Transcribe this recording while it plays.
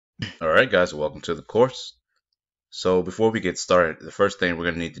Alright guys, welcome to the course. So before we get started, the first thing we're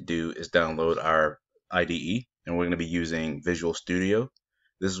going to need to do is download our IDE, and we're going to be using Visual Studio.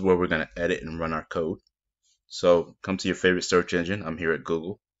 This is where we're going to edit and run our code. So come to your favorite search engine. I'm here at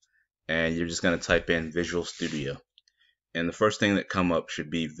Google, and you're just going to type in Visual Studio. And the first thing that come up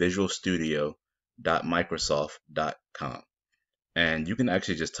should be visualstudio.microsoft.com. And you can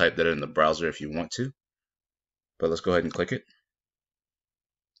actually just type that in the browser if you want to, but let's go ahead and click it.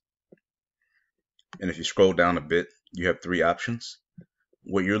 And if you scroll down a bit, you have three options.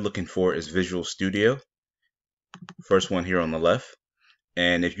 What you're looking for is Visual Studio, first one here on the left.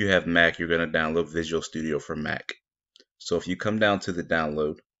 And if you have Mac, you're going to download Visual Studio for Mac. So if you come down to the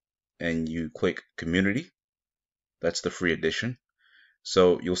download and you click Community, that's the free edition.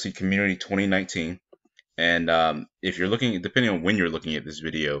 So you'll see Community 2019. And if you're looking, depending on when you're looking at this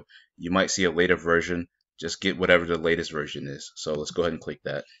video, you might see a later version. Just get whatever the latest version is. So let's go ahead and click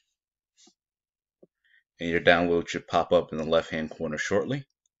that. And your download should pop up in the left-hand corner shortly.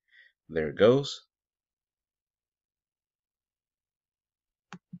 There it goes.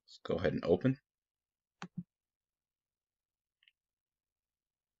 Let's go ahead and open.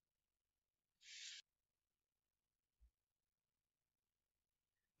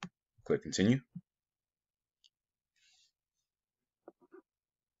 Click Continue.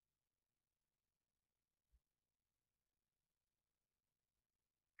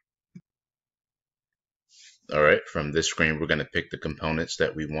 Alright, from this screen, we're going to pick the components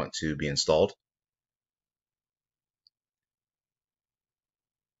that we want to be installed.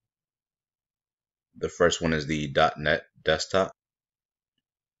 The first one is the .NET desktop.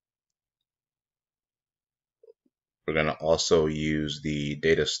 We're going to also use the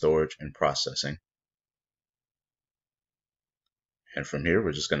data storage and processing. And from here,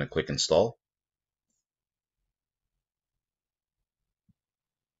 we're just going to click Install.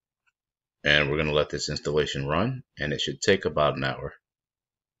 And we're going to let this installation run, and it should take about an hour.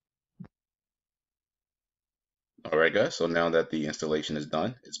 Alright guys, so now that the installation is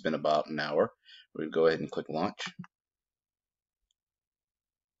done, it's been about an hour. We're going to go ahead and click Launch.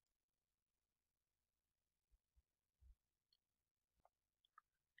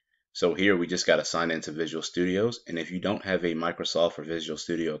 So here we just got to sign into Visual Studios, and if you don't have a Microsoft or Visual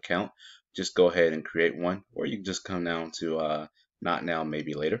Studio account, just go ahead and create one, or you can just come down to not now,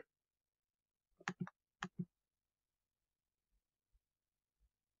 maybe later.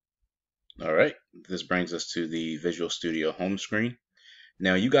 Alright, this brings us to the Visual Studio home screen.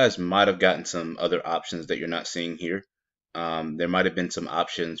 Now you guys might have gotten some other options that you're not seeing here. There might have been some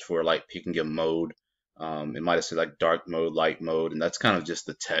options for like picking a mode. It might have said like dark mode, light mode, and that's kind of just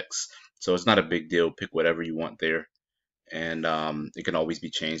the text. So it's not a big deal. Pick whatever you want there, and it can always be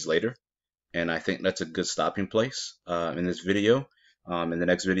changed later. And I think that's a good stopping place in this video. In the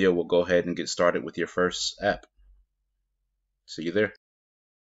next video, we'll go ahead and get started with your first app. See you there.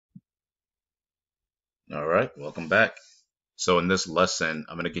 All right, welcome back. So in this lesson,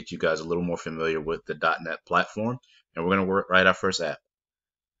 I'm going to get you guys a little more familiar with the .NET platform, and we're going to write our first app.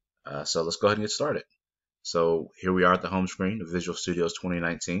 So let's go ahead and get started. So here we are at the home screen of Visual Studios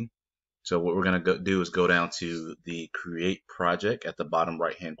 2019. So what we're going to do is go down to the Create Project at the bottom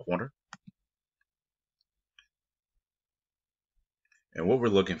right-hand corner. And what we're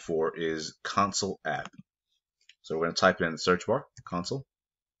looking for is Console App. So we're going to type it in the search bar, Console.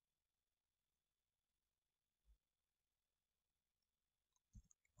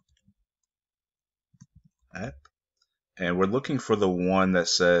 App. And we're looking for the one that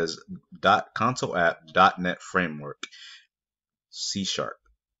says console app .NET framework C#. So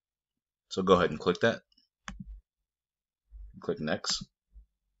go ahead and click that. Click next.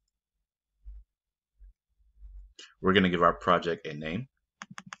 We're going to give our project a name.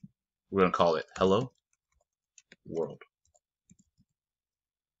 We're going to call it Hello World.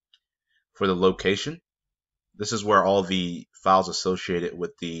 For the location, this is where all the files associated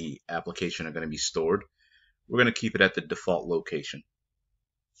with the application are going to be stored. We're going to keep it at the default location.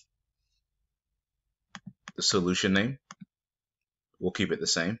 The solution name, we'll keep it the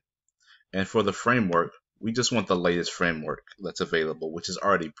same. And for the framework, we just want the latest framework that's available, which is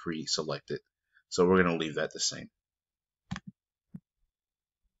already pre-selected. So we're going to leave that the same.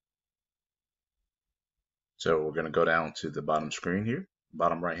 So we're going to go down to the bottom screen here,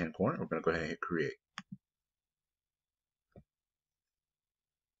 bottom right-hand corner. We're going to go ahead and hit Create.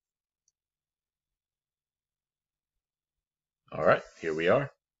 All right, here we are.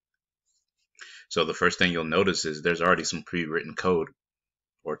 So the first thing you'll notice is there's already some pre-written code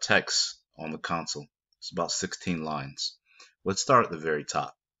or text on the console. It's about 16 lines. Let's start at the very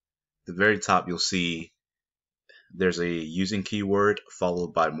top. At the very top, you'll see there's a using keyword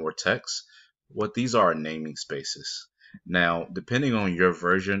followed by more text. What these are naming spaces. Now, depending on your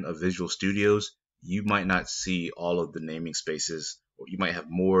version of Visual Studios, you might not see all of the naming spaces, or you might have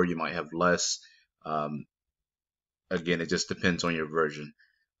more, you might have less. Um, Again, it just depends on your version.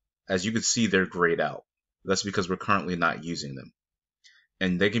 As you can see, they're grayed out. That's because we're currently not using them.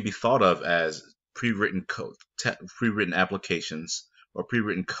 And they can be thought of as pre-written code, pre-written applications, or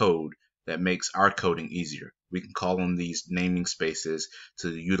pre-written code that makes our coding easier. We can call on these naming spaces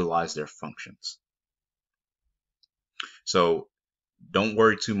to utilize their functions. So don't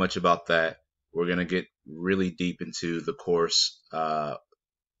worry too much about that. We're going to get really deep into the course, and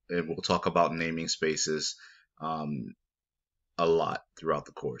we'll talk about naming spaces a lot throughout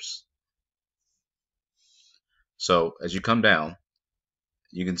the course. So as you come down,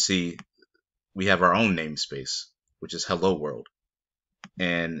 you can see we have our own namespace, which is Hello World.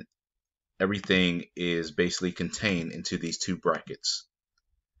 And everything is basically contained into these two brackets.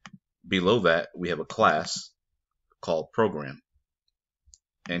 Below that, we have a class called Program.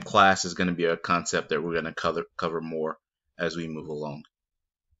 And class is going to be a concept that we're going to cover more as we move along.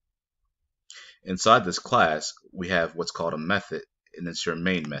 Inside this class, we have what's called a method, and it's your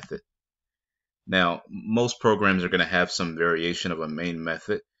main method. Now, most programs are going to have some variation of a main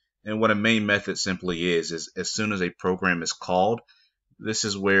method. And what a main method simply is as soon as a program is called, this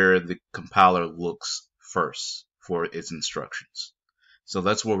is where the compiler looks first for its instructions. So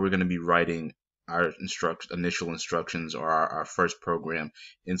that's where we're going to be writing our initial instructions, or our first program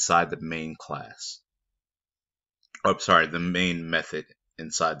inside the main class. Oh, sorry, the main method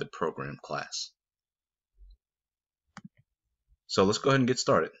inside the program class. So let's go ahead and get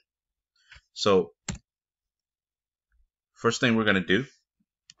started. So first thing we're going to do,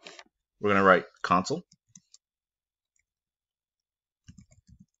 we're going to write console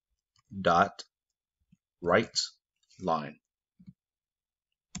dot write line.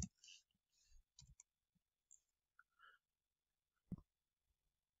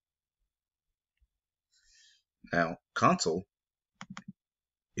 Now, console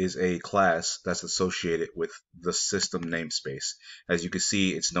is a class that's associated with the system namespace. As you can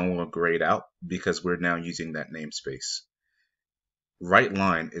see, it's no longer grayed out because we're now using that namespace. Write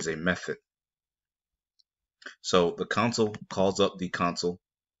line is a method. So the console calls up the console,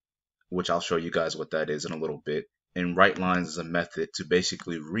 which I'll show you guys what that is in a little bit. And write lines is a method to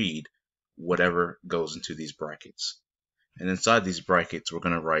basically read whatever goes into these brackets. And inside these brackets, we're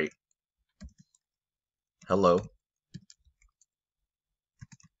going to write hello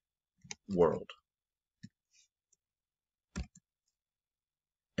world.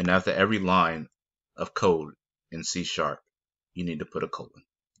 And after every line of code in C#, you need to put a colon.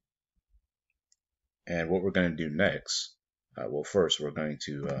 And what we're going to do next, well, first we're going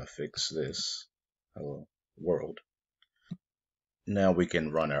to fix this hello world. Now we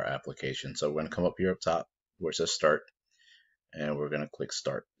can run our application. So we're going to come up here up top where it says start, and we're going to click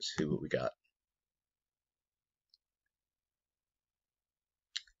start to see what we got.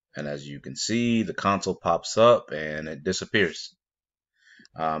 And as you can see, the console pops up and it disappears.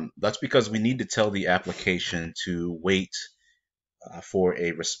 That's because we need to tell the application to wait for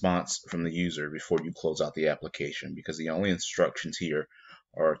a response from the user before you close out the application, because the only instructions here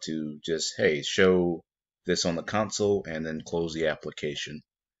are to just, hey, show this on the console and then close the application.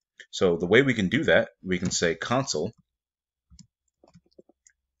 So the way we can do that, we can say console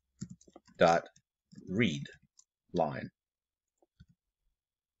dot read line.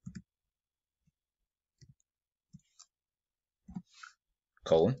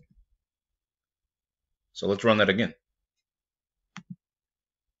 Colon. So let's run that again.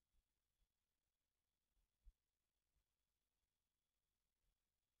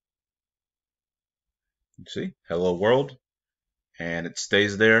 You see, hello world, and it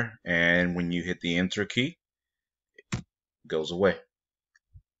stays there, and when you hit the enter key, it goes away.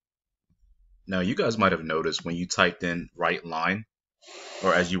 Now you guys might have noticed when you typed in write line,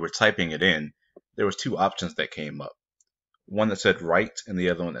 or as you were typing it in, there was two options that came up. One that said write and the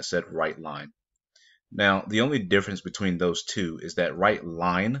other one that said write line. Now the only difference between those two is that write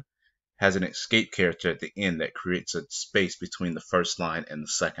line has an escape character at the end that creates a space between the first line and the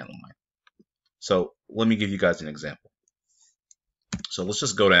second line. So let me give you guys an example. So let's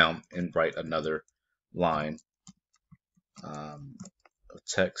just go down and write another line of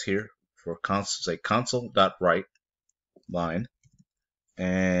text here for console, say console.write line,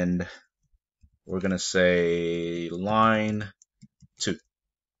 and we're going to say line 2.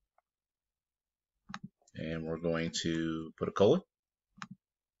 And we're going to put a colon,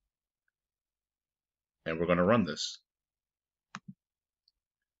 and we're going to run this.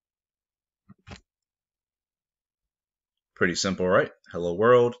 Pretty simple, right? Hello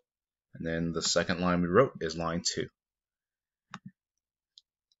world. And then the second line we wrote is line 2.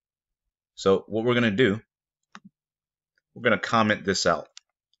 So what we're going to do, we're going to comment this out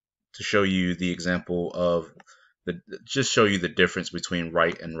to show you the example of just show you the difference between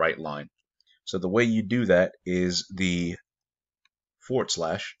right and right line. So the way you do that is the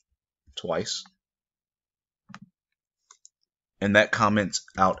 / twice, and that comments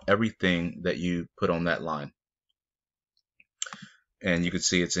out everything that you put on that line. And you can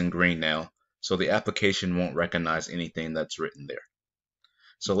see it's in green now, so the application won't recognize anything that's written there.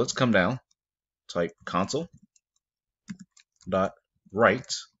 So let's come down, type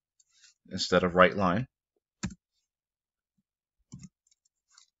console.write instead of write line.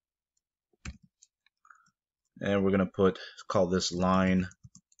 And we're going to call this line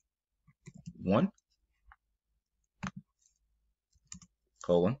 1,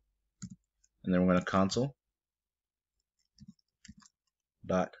 colon, and then we're going to console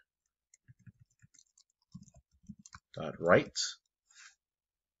dot write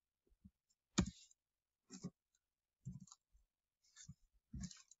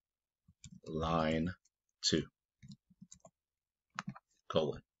line 2,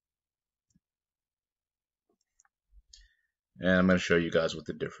 colon. And I'm going to show you guys what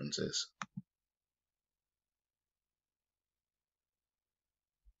the difference is.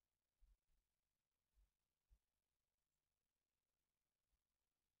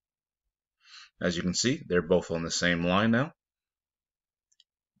 As you can see, they're both on the same line now.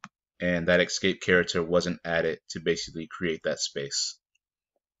 And that escape character wasn't added to basically create that space.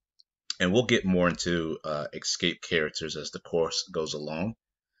 And we'll get more into escape characters as the course goes along.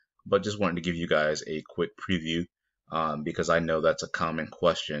 But just wanted to give you guys a quick preview because I know that's a common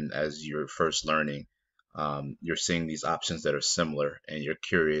question as you're first learning. You're seeing these options that are similar and you're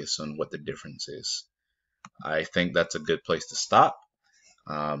curious on what the difference is. I think that's a good place to stop.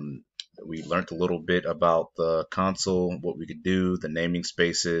 We learned a little bit about the console, what we could do, the naming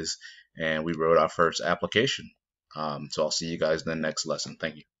spaces, and we wrote our first application. So I'll see you guys in the next lesson.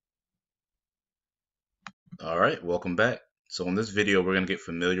 Thank you. All right, welcome back. So in this video, we're going to get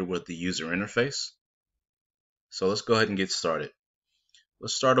familiar with the user interface. So let's go ahead and get started.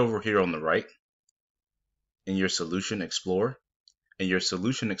 Let's start over here on the right in your Solution Explorer. And your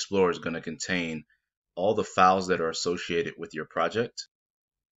Solution Explorer is going to contain all the files that are associated with your project.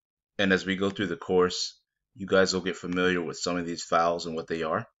 And as we go through the course, you guys will get familiar with some of these files and what they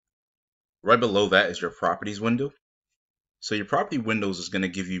are. Right below that is your Properties window. So your Property windows is going to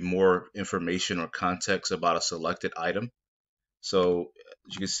give you more information or context about a selected item. So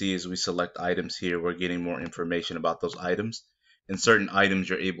as you can see, as we select items here, we're getting more information about those items. And certain items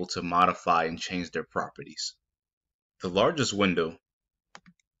you're able to modify and change their properties. The largest window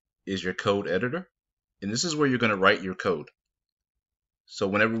is your code editor. And this is where you're going to write your code. So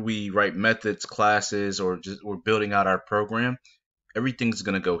whenever we write methods, classes, or we're building out our program, everything's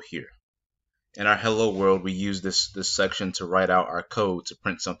going to go here. In our hello world, we use this section to write out our code to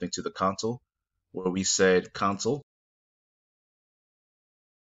print something to the console, where we said console.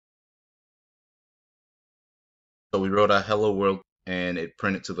 So we wrote our hello world and it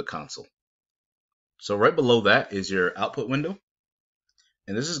printed to the console. So right below that is your output window.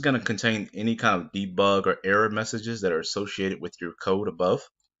 And this is going to contain any kind of debug or error messages that are associated with your code above.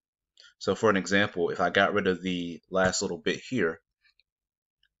 So for an example, if I got rid of the last little bit here,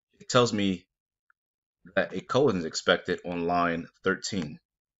 it tells me that a colon is expected on line 13.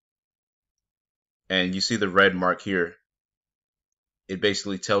 And you see the red mark here. It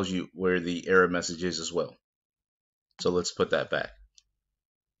basically tells you where the error message is as well. So let's put that back.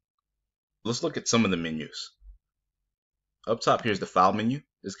 Let's look at some of the menus. Up top here's the file menu.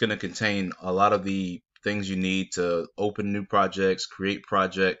 It's going to contain a lot of the things you need to open new projects, create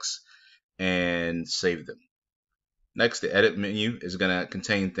projects, and save them. Next, the edit menu is going to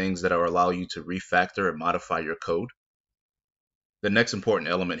contain things that will allow you to refactor and modify your code. The next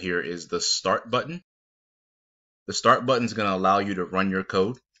important element here is the start button. The start button is going to allow you to run your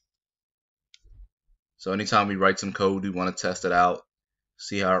code. So anytime we write some code, we want to test it out,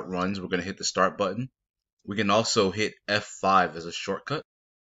 see how it runs, we're going to hit the start button. We can also hit F5 as a shortcut.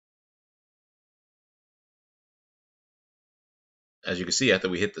 As you can see, after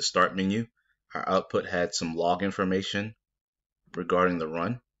we hit the start menu, our output had some log information regarding the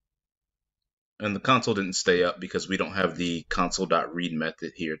run. And the console didn't stay up because we don't have the console.read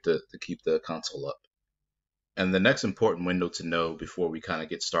method here to keep the console up. And the next important window to know before we kind of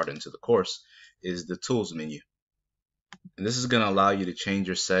get started into the course is the tools menu. And this is going to allow you to change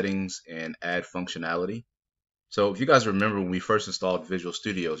your settings and add functionality. So if you guys remember when we first installed Visual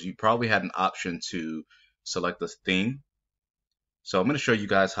Studios, you probably had an option to select a theme So I'm going to show you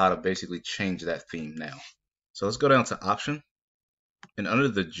guys how to basically change that theme now. So let's go down to option, and under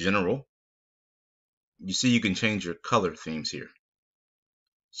the general, you see you can change your color themes here.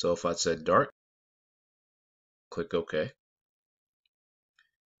 So if I said dark, click OK.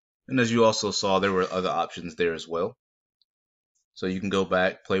 And as you also saw, there were other options there as well. So you can go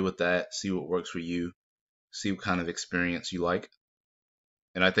back, play with that, see what works for you, see what kind of experience you like.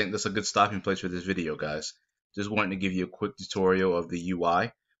 And I think that's a good stopping place for this video, guys. Just wanting to give you a quick tutorial of the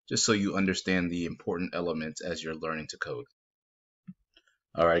UI, just so you understand the important elements as you're learning to code.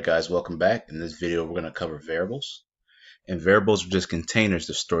 Alright guys, welcome back. In this video we're going to cover variables. And variables are just containers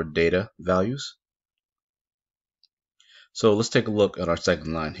to store data values. So let's take a look at our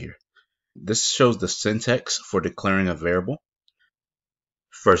second line here. This shows the syntax for declaring a variable.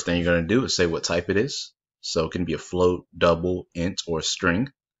 First thing you're going to do is say what type it is. So it can be a float, double, int, or a string.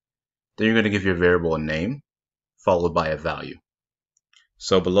 Then you're going to give your variable a name, followed by a value.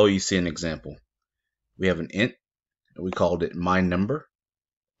 So below you see an example. We have an int, and we called it my number,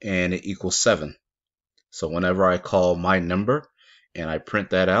 and it equals 7. So whenever I call my number and I print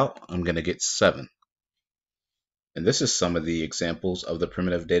that out, I'm going to get 7. And this is some of the examples of the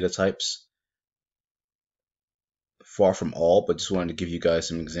primitive data types. Far from all, but just wanted to give you guys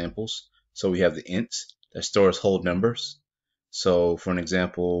some examples. So we have the int that stores whole numbers. So for an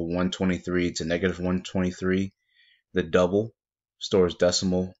example, 123 to negative 123. The double stores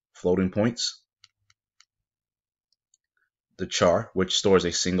decimal floating points. The char, which stores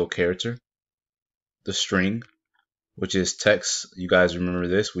a single character. The string, which is text. You guys remember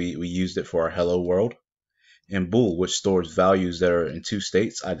this, we used it for our hello world. And bool, which stores values that are in two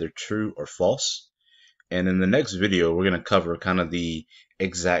states, either true or false. And in the next video, we're going to cover kind of the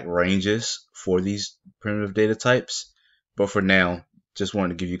exact ranges for these primitive data types. But for now, just wanted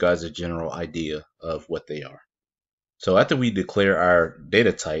to give you guys a general idea of what they are. So after we declare our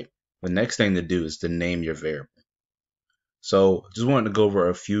data type, the next thing to do is to name your variable. So just wanted to go over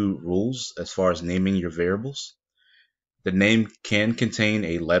a few rules as far as naming your variables. The name can contain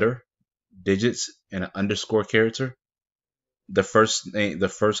a letter, digits, and an underscore character. The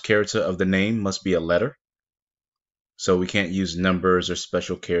first character of the name must be a letter. So we can't use numbers or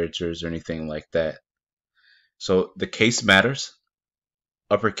special characters or anything like that. So the case matters.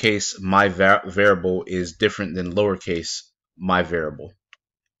 Uppercase my variable is different than lowercase my variable.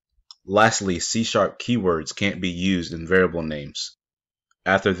 Lastly, C# keywords can't be used in variable names.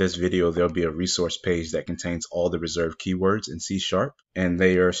 After this video, there'll be a resource page that contains all the reserved keywords in C#, and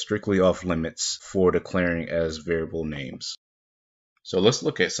they are strictly off limits for declaring as variable names. So let's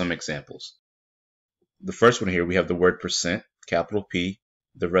look at some examples. The first one here, we have the word %, capital P.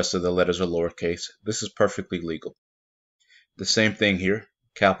 The rest of the letters are lowercase. This is perfectly legal. The same thing here,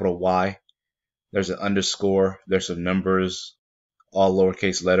 capital Y. There's an underscore, there's some numbers, all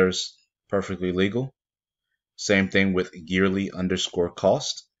lowercase letters, perfectly legal. Same thing with yearly underscore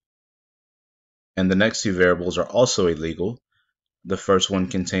cost. And the next two variables are also illegal. The first one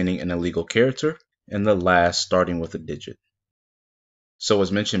containing an illegal character, and the last starting with a digit. So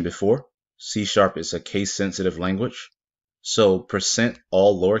as mentioned before, C# is a case-sensitive language. So %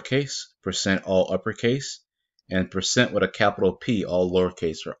 all lowercase, % all uppercase, and % with a capital P all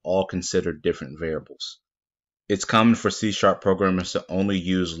lowercase are all considered different variables. It's common for C# programmers to only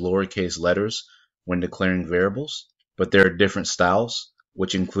use lowercase letters when declaring variables, but there are different styles,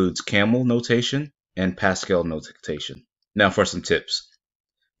 which includes camel notation and Pascal notation. Now for some tips.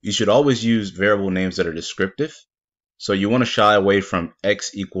 You should always use variable names that are descriptive. So you want to shy away from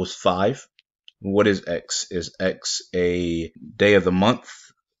x equals 5. What is x? Is x a day of the month?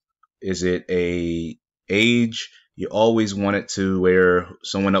 Is it a age? You always want it to where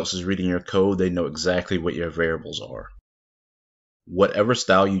someone else is reading your code, they know exactly what your variables are. Whatever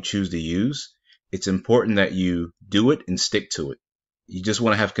style you choose to use, it's important that you do it and stick to it. You just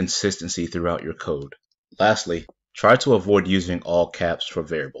want to have consistency throughout your code. Lastly, try to avoid using all caps for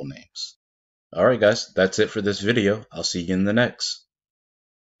variable names. Alright guys, that's it for this video. I'll see you in the next.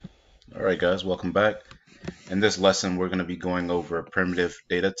 Alright guys, welcome back. In this lesson, we're going to be going over primitive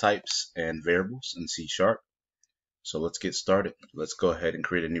data types and variables in C#. So let's get started. Let's go ahead and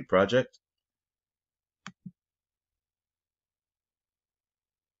create a new project.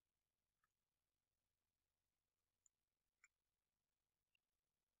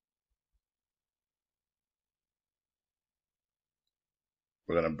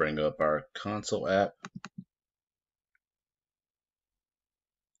 We're going to bring up our console app.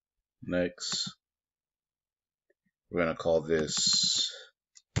 Next, we're going to call this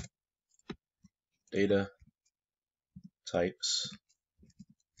data types.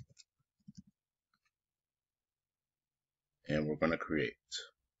 and we're going to create.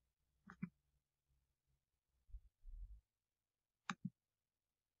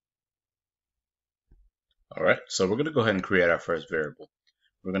 All right, so we're going to go ahead and create our first variable.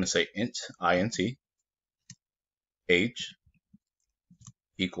 We're going to say int age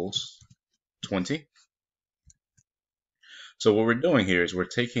equals 20. So what we're doing here is we're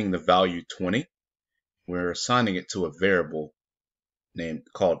taking the value 20, we're assigning it to a variable named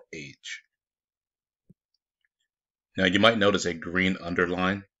called age. Now you might notice a green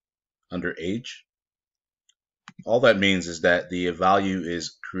underline under age. All that means is that the value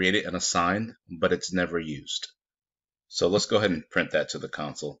is created and assigned, but it's never used. So let's go ahead and print that to the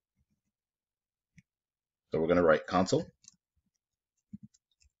console. So we're going to write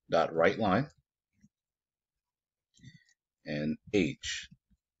console.writeLine and age,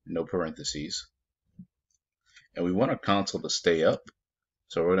 no parentheses. And we want our console to stay up,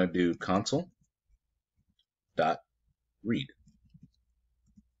 so we're going to do console.read.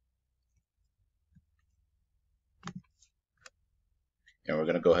 And we're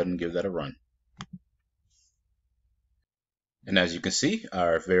going to go ahead and give that a run. And as you can see,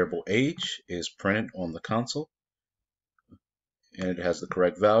 our variable age is printed on the console, and it has the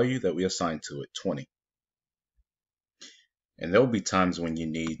correct value that we assigned to it, 20. And there will be times when you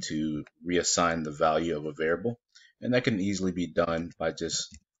need to reassign the value of a variable, and that can easily be done by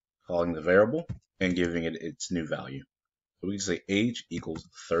just calling the variable and giving it its new value. So we can say age equals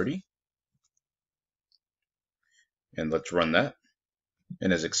 30, and let's run that.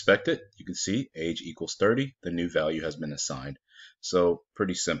 And as expected, you can see age equals 30, the new value has been assigned. So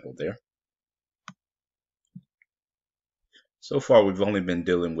pretty simple there. So far, we've only been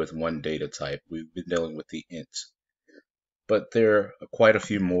dealing with one data type. We've been dealing with the int. But there are quite a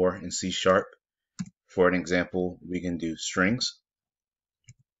few more in C#. For an example, we can do strings.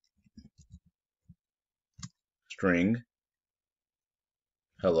 String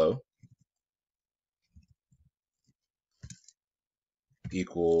hello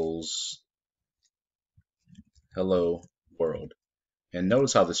equals hello world. And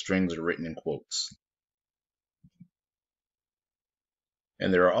notice how the strings are written in quotes.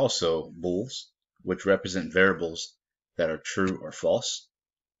 And there are also bools, which represent variables that are true or false.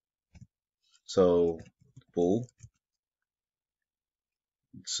 So bool,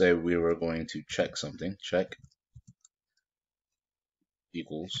 say we were going to check something, check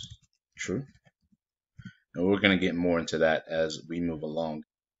equals true. And we're going to get more into that as we move along.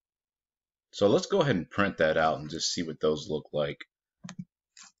 So let's go ahead and print that out and just see what those look like.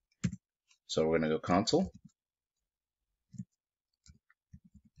 So we're going to go console,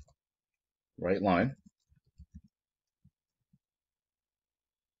 WriteLine,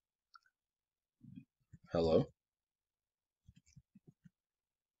 hello,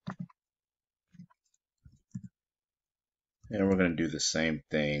 and we're going to do the same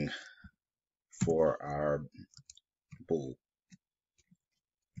thing for our bool,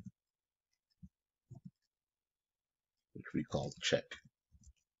 which we call check.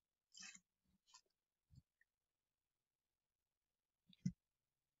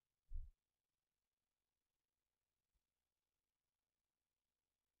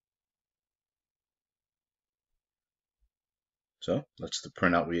 So that's the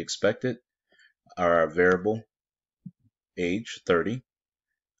printout we expected. Our variable age 30,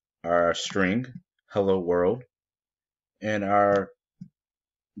 our string hello world, and our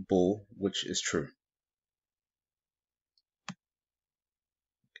bool, which is true.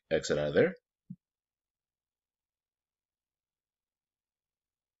 Exit out of there.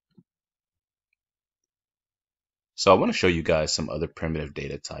 So I want to show you guys some other primitive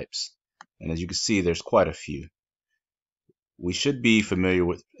data types. And as you can see, there's quite a few. We should be familiar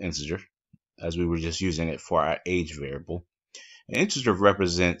with integer, as we were just using it for our age variable. An integer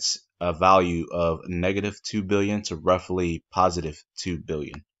represents a value of -2 billion to roughly +2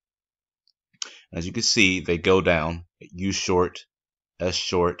 billion. As you can see, they go down U short, S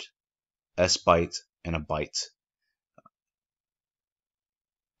short, S byte, and a byte.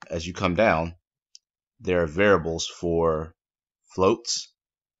 As you come down, there are variables for floats,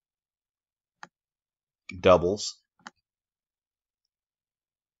 doubles,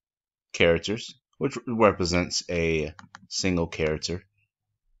 characters, which represents a single character,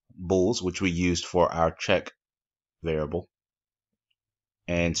 bools, which we used for our check variable,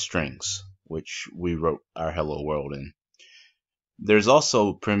 and strings, which we wrote our hello world in. There's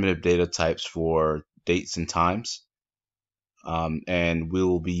also primitive data types for dates and times, and we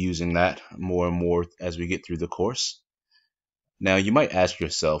will be using that more and more as we get through the course. Now you might ask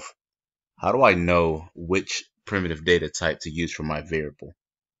yourself, how do I know which primitive data type to use for my variable?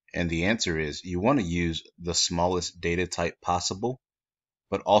 And the answer is you want to use the smallest data type possible,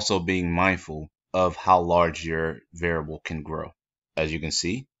 but also being mindful of how large your variable can grow. As you can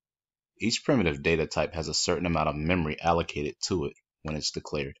see, each primitive data type has a certain amount of memory allocated to it when it's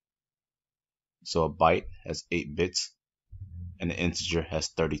declared. So a byte has 8 bits and an integer has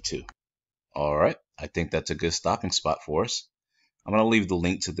 32. All right, I think that's a good stopping spot for us. I'm going to leave the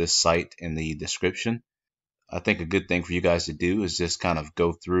link to this site in the description. I think a good thing for you guys to do is just kind of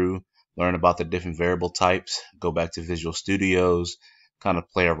go through, learn about the different variable types, go back to Visual Studios, kind of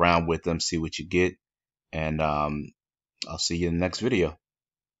play around with them, see what you get, and I'll see you in the next video.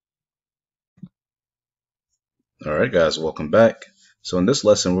 All right, guys, welcome back. So in this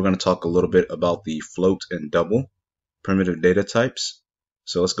lesson, we're going to talk a little bit about the float and double primitive data types.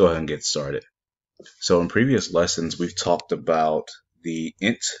 So let's go ahead and get started. So in previous lessons, we've talked about the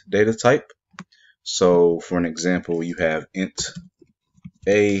int data type. So for an example, you have int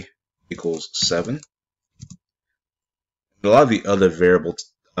a equals 7. A lot of the other variable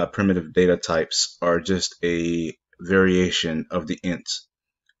primitive data types are just a variation of the int.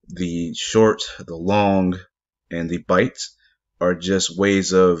 The short, the long, and the bytes are just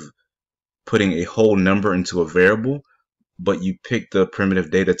ways of putting a whole number into a variable, but you pick the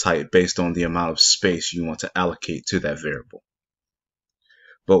primitive data type based on the amount of space you want to allocate to that variable.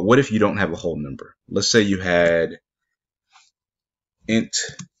 But what if you don't have a whole number? Let's say you had int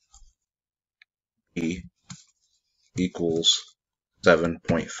b equals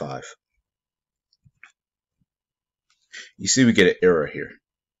 7.5. You see we get an error here.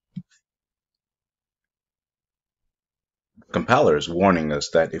 The compiler is warning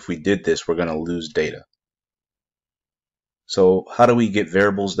us that if we did this, we're going to lose data. So how do we get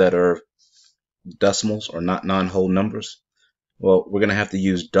variables that are decimals or not non-whole numbers? Well, we're going to have to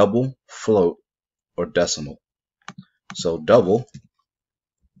use double, float, or decimal. So double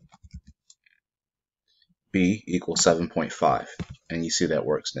b equals 7.5, and you see that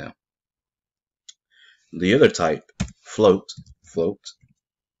works now. The other type, float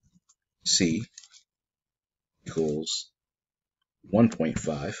c equals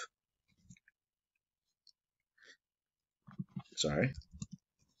 1.5. Sorry.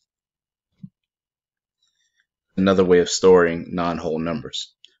 Another way of storing non-whole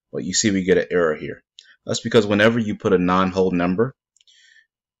numbers. Well, you see we get an error here. That's because whenever you put a non-whole number,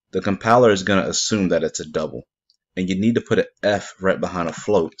 the compiler is going to assume that it's a double. And you need to put an F right behind a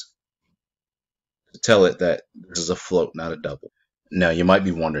float to tell it that this is a float, not a double. Now, you might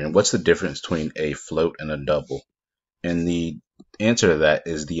be wondering, what's the difference between a float and a double? And the answer to that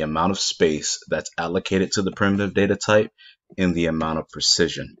is the amount of space that's allocated to the primitive data type and the amount of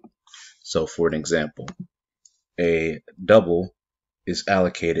precision. So for an example, a double is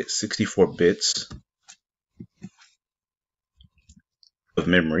allocated 64 bits of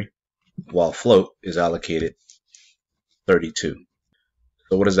memory, while float is allocated 32.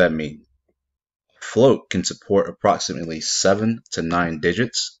 So what does that mean? Float can support approximately 7 to 9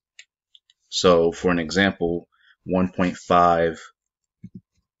 digits. So for an example, 1.5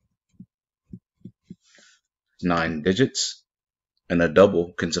 9 digits, and a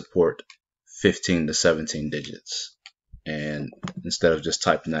double can support 15 to 17 digits. And instead of just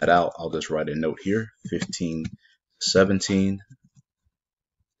typing that out, I'll just write a note here, 15, 17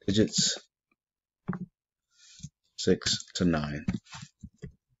 digits, 6 to 9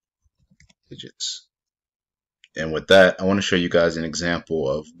 digits. And with that, I want to show you guys an example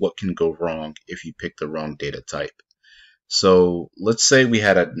of what can go wrong if you pick the wrong data type. So let's say we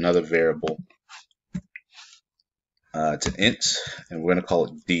had another variable. It's an int, and we're going to call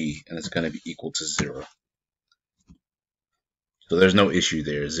it d, and it's going to be equal to 0. So there's no issue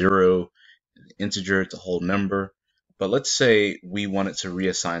there. 0, integer, it's a whole number. But let's say we wanted to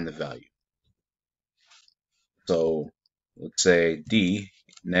reassign the value. So let's say d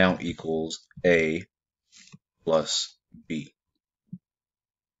now equals a plus b.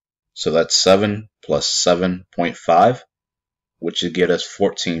 So that's 7 plus 7.5, which should get us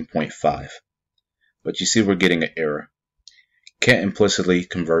 14.5. But you see we're getting an error. Can't implicitly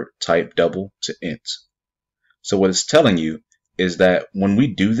convert type double to int. So what it's telling you is that when we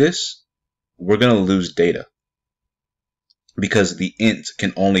do this, we're going to lose data because the int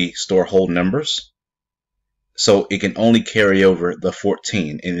can only store whole numbers. So it can only carry over the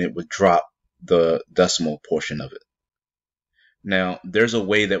 14 and it would drop the decimal portion of it. Now, there's a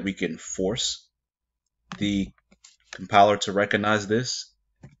way that we can force the compiler to recognize this,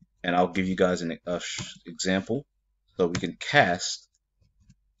 and I'll give you guys an example. So we can cast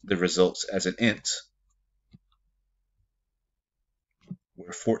the results as an int,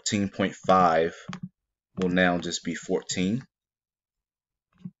 where 14.5 will now just be 14.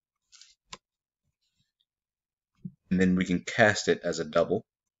 and then we can cast it as a double.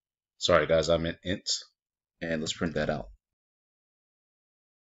 Sorry guys, I meant int. And let's print that out.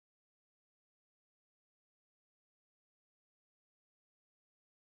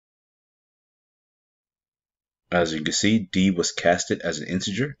 As you can see, D was casted as an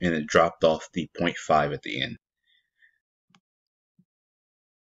integer and it dropped off the 0.5 at the end.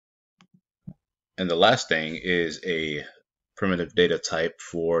 And the last thing is a primitive data type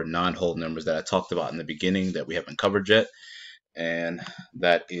for non-whole numbers that I talked about in the beginning that we haven't covered yet, and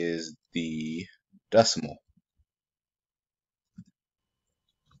that is the decimal.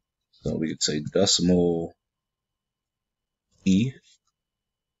 So we could say decimal E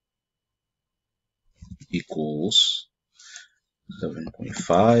equals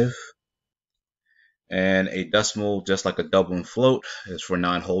 7.5. And a decimal, just like a double and float, is for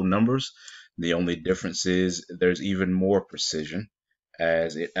non-whole numbers. The only difference is there's even more precision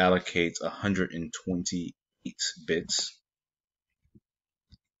as it allocates 128 bits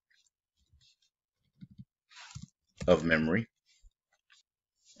of memory,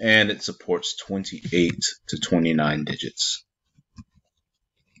 and it supports 28 to 29 digits.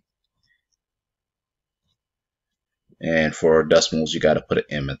 And for decimals, you got to put an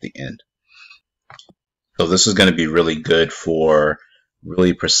M at the end. So this is going to be really good for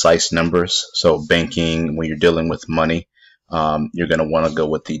really precise numbers. So banking, when you're dealing with money, you're going to want to go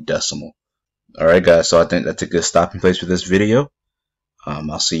with the decimal. All right, guys. So I think that's a good stopping place for this video.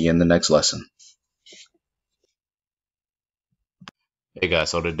 I'll see you in the next lesson. Hey guys,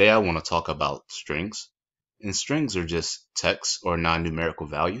 so today I want to talk about strings. And strings are just text or non-numerical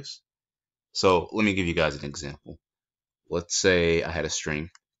values. So let me give you guys an example. Let's say I had a string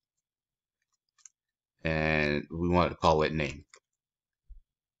and we wanted to call it name.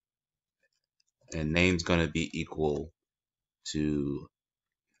 And name's going to be equal to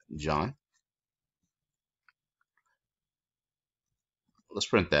John. Let's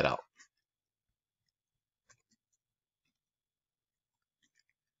print that out.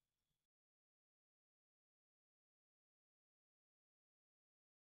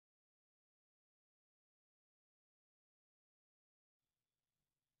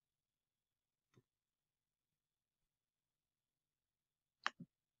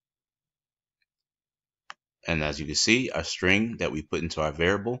 And as you can see, our string that we put into our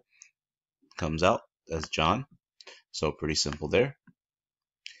variable comes out as John. So pretty simple there.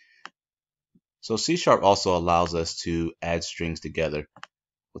 So C# also allows us to add strings together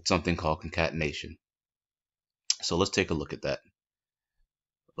with something called concatenation. So let's take a look at that.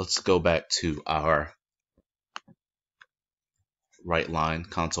 Let's go back to our right line,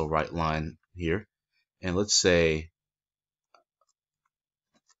 console right line here. And let's say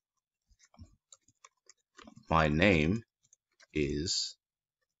my name is,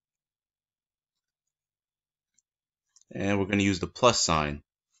 and we're going to use the plus sign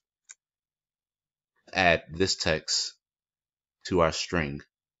to add this text to our string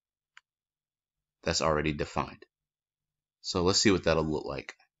that's already defined. So let's see what that'll look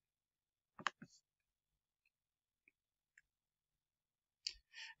like.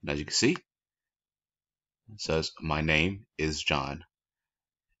 And as you can see, it says my name is John,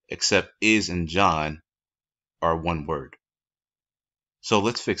 except is and John are one word. So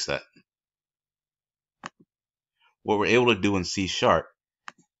let's fix that. What we're able to do in C#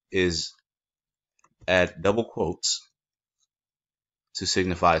 is add double quotes to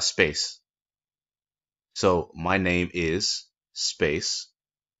signify space. So my name is space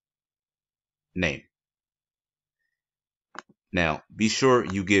name. Now be sure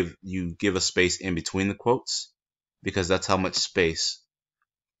you give a space in between the quotes, because that's how much space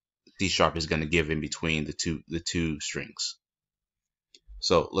C# is going to give in between the two strings.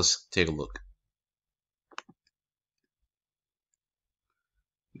 So let's take a look.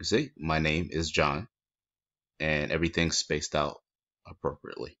 You can see my name is John, and everything's spaced out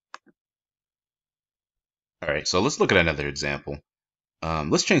appropriately. All right, so let's look at another example.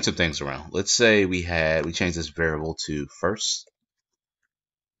 Let's change some things around. Let's say we changed this variable to first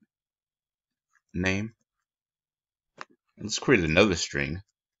name. And let's create another string.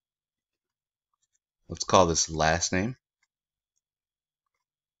 Let's call this last name.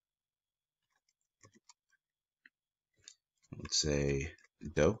 Let's say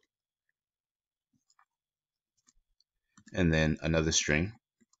Doe. And then another string.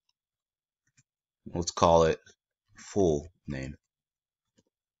 Let's call it full name.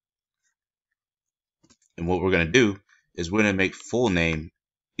 And what we're going to do is we're going to make full name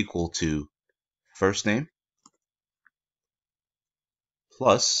equal to first name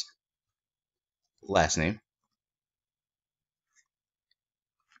plus last name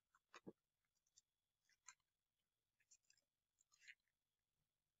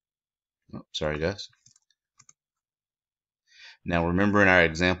Oh, sorry guys. Now remember in our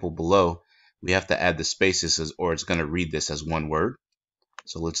example below, we have to add the spaces or it's going to read this as one word.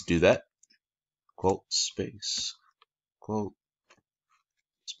 So let's do that. Quote space, quote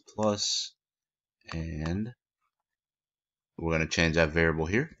plus, and we're going to change that variable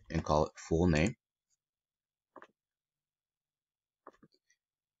here and call it full name.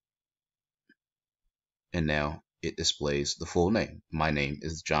 And now it displays the full name. My name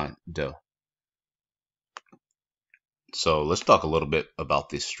is John Doe. So let's talk a little bit about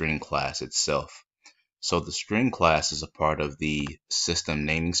the string class itself. So the string class is a part of the system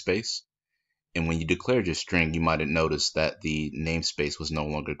naming space. And when you declared your string, you might have noticed that the namespace was no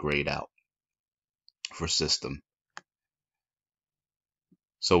longer grayed out for system.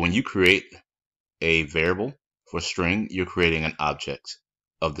 So when you create a variable for string, you're creating an object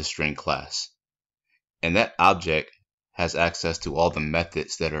of the string class. And that object has access to all the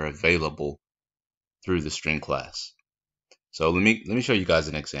methods that are available through the string class. So let me show you guys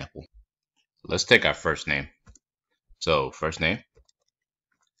an example. Let's take our first name. So first name,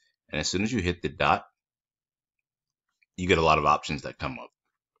 and as soon as you hit the dot, you get a lot of options that come up.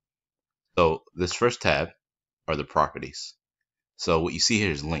 So this first tab are the properties. So what you see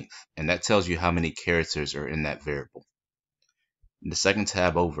here is length, and that tells you how many characters are in that variable. And the second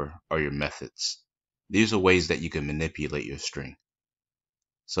tab over are your methods. These are ways that you can manipulate your string.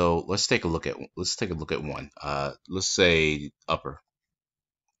 So let's take a look at one. Let's say upper.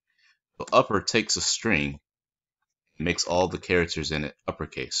 So upper takes a string and makes all the characters in it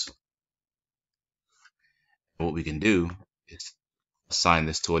uppercase. And what we can do is assign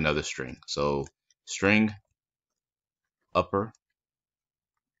this to another string. So string upper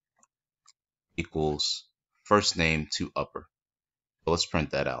equals first name to upper. So let's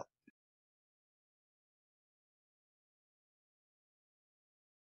print that out.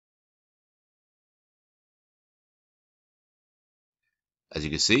 As you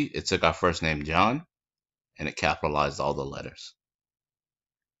can see, it took our first name John and it capitalized all the letters.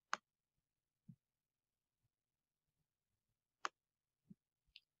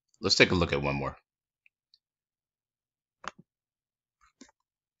 Let's take a look at one more.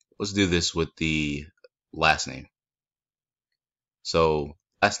 Let's do this with the last name. So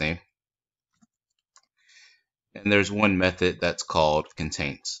last name, and there's one method that's called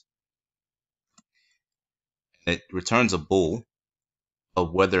contains. It returns a bool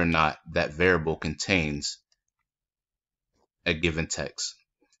of whether or not that variable contains a given text.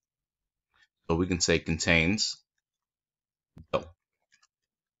 So we can say contains Doe.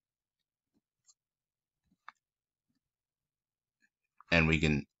 And we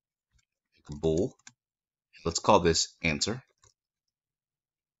can make a bool. Let's call this answer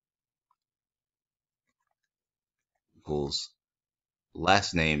equals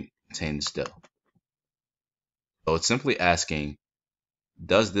last name contains Doe. So it's simply asking,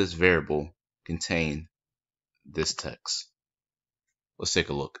 does this variable contain this text? Let's take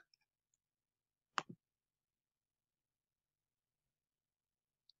a look.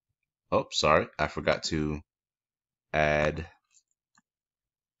 Oh, sorry, I forgot to add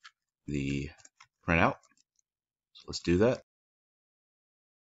the printout. So let's do that.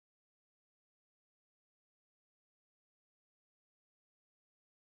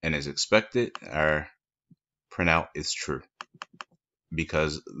 And as expected, our printout is true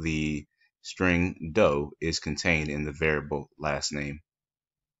because the string Doe is contained in the variable last name.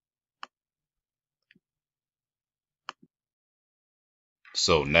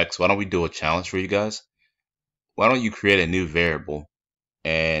 So next, why don't we do a challenge for you guys? Why don't you create a new variable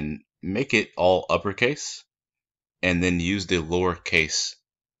and make it all uppercase and then use the lowercase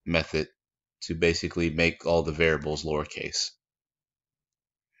method to basically make all the variables lowercase.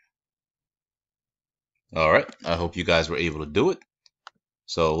 All right, I hope you guys were able to do it.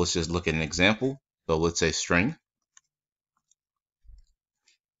 So let's just look at an example. So let's say string.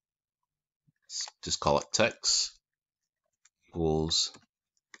 Let's just call it text equals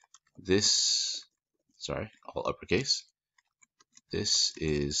this, sorry, all uppercase. This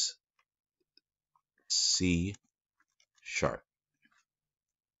is C#.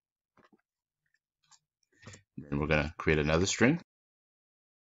 Then we're going to create another string.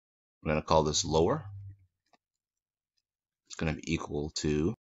 We're going to call this lower. It's going to be equal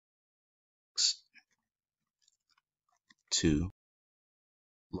to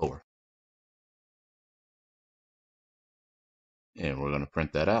lower. And we're going to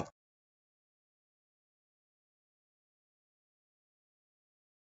print that out.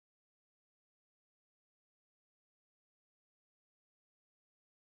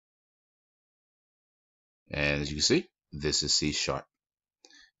 And as you can see, this is C#.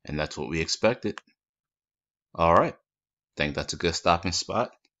 And that's what we expected. All right, think that's a good stopping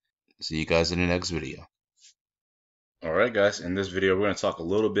spot. See you guys in the next video. All right, guys, in this video, we're going to talk a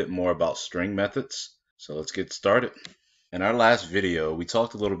little bit more about string methods. So let's get started. In our last video, we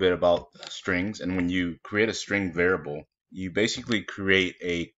talked a little bit about strings, and when you create a string variable, you basically create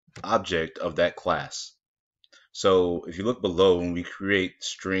an object of that class. So if you look below, when we create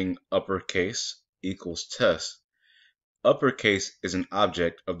string uppercase equals test, uppercase is an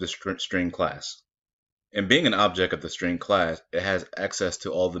object of the string class. And being an object of the string class, it has access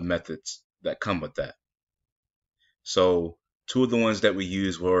to all the methods that come with that. So two of the ones that we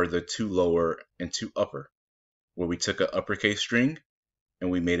used were the toLower and toUpper, where we took an uppercase string and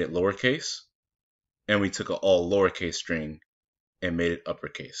we made it lowercase, and we took an all lowercase string and made it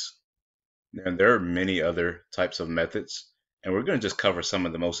uppercase. And there are many other types of methods, and we're going to just cover some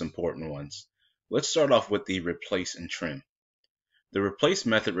of the most important ones. Let's start off with the replace and trim. The replace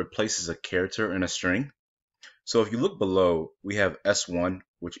method replaces a character in a string. So if you look below, we have S1,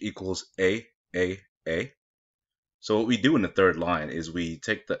 which equals A. So what we do in the third line is we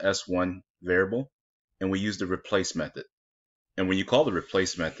take the S1 variable and we use the replace method. And when you call the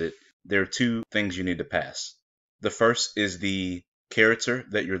replace method, there are two things you need to pass. The first is the character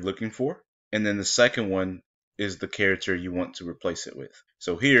that you're looking for, and then the second one is the character you want to replace it with.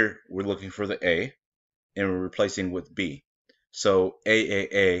 So here we're looking for the A and we're replacing with B. So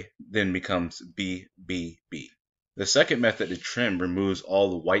A then becomes B. The second method, the trim, removes all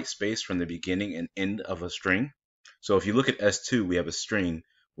the white space from the beginning and end of a string. So if you look at S2, we have a string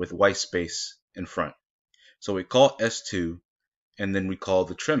with white space in front. So we call S2 and then we call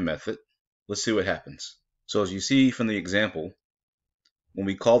the trim method. Let's see what happens. So as you see from the example, when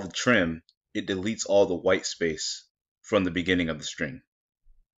we call the trim, it deletes all the white space from the beginning of the string.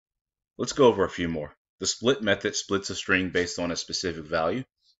 Let's go over a few more. The split method splits a string based on a specific value.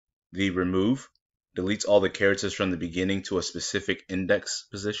 The remove deletes all the characters from the beginning to a specific index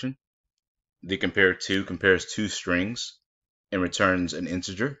position. The compare to compares two strings and returns an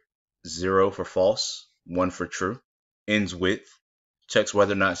integer, 0 for false, 1 for true. Ends with checks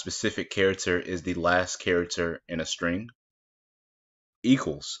whether or not a specific character is the last character in a string.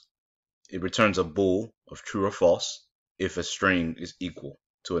 Equals, it returns a bool of true or false if a string is equal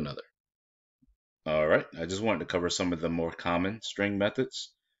to another. All right, I just wanted to cover some of the more common string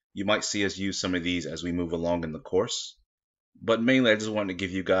methods. You might see us use some of these as we move along in the course, but mainly I just wanted to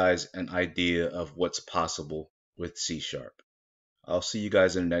give you guys an idea of what's possible with C#. I'll see you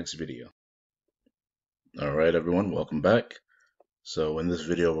guys in the next video. All right, everyone, welcome back. So in this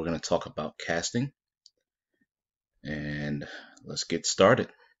video, we're going to talk about casting, and let's get started.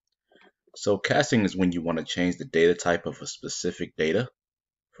 So casting is when you want to change the data type of a specific data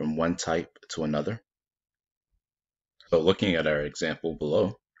from one type to another. So looking at our example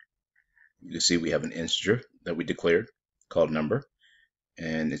below, you can see we have an integer that we declared called number,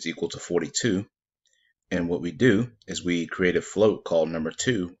 and it's equal to 42. And what we do is we create a float called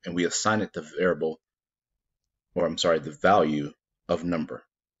number2, and we assign it the the value of number.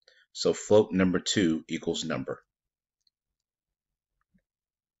 So float number2 equals number.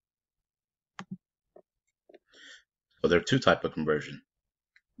 So there are two types of conversion.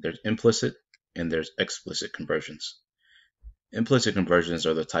 There's implicit and there's explicit conversions. Implicit conversions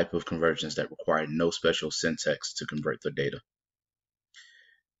are the type of conversions that require no special syntax to convert the data.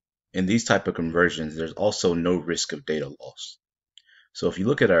 In these type of conversions, there's also no risk of data loss. So if you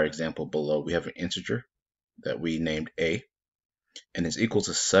look at our example below, we have an integer that we named A, and it's equal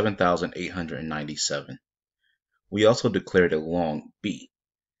to 7,897. We also declared a long B,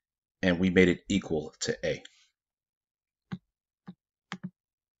 and we made it equal to A.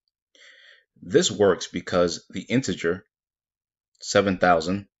 This works because the integer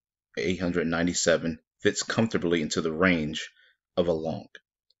 7,897 fits comfortably into the range of a long.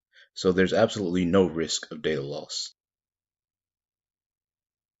 So there's absolutely no risk of data loss.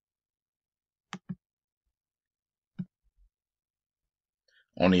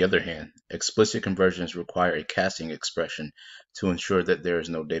 On the other hand, explicit conversions require a casting expression to ensure that there is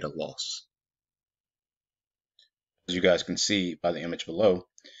no data loss. As you guys can see by the image below,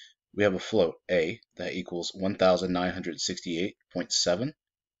 we have a float A that equals 1968.7,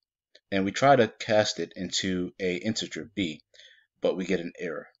 and we try to cast it into an integer B, but we get an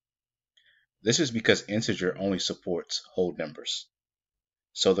error. This is because integer only supports whole numbers.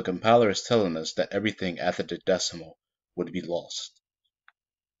 So the compiler is telling us that everything after the decimal would be lost.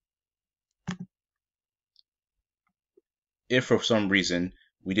 If for some reason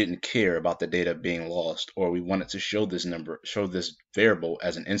we didn't care about the data being lost, or we wanted to show this variable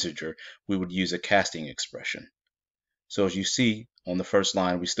as an integer, we would use a casting expression. So as you see On the first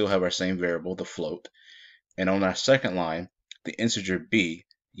line, we still have our same variable, the float. And on our second line, the integer b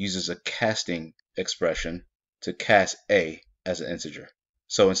uses a casting expression to cast a as an integer.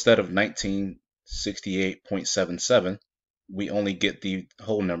 So instead of 1968.77, we only get the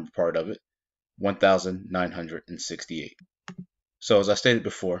whole number part of it, 1968. So as I stated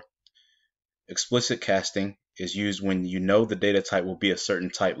before, explicit casting is used when you know the data type will be a certain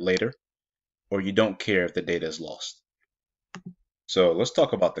type later, or you don't care if the data is lost. So let's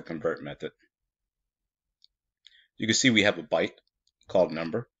talk about the convert method. You can see we have a byte called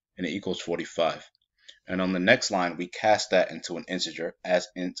number, and it equals 45. And on the next line, we cast that into an integer as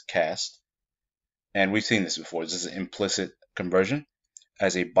int cast. And we've seen this before. This is an implicit conversion,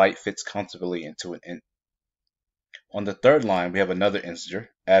 as a byte fits comfortably into an int. On the third line, we have another integer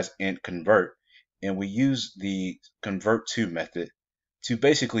as int convert, and we use the convert to method to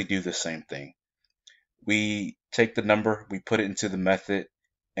basically do the same thing. We take the number, we put it into the method,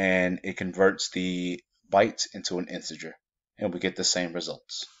 and it converts the bytes into an integer, and we get the same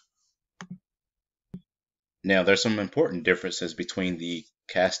results. Now, there's some important differences between the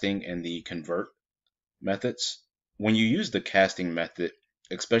casting and the convert methods. When you use the casting method,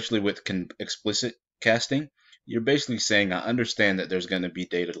 especially with explicit casting, you're basically saying, I understand that there's going to be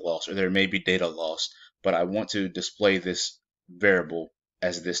data loss, or there may be data loss, but I want to display this variable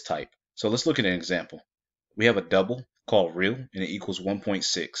as this type. So let's look at an example. We have a double called real, and it equals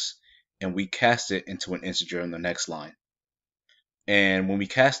 1.6, and we cast it into an integer in the next line. And when we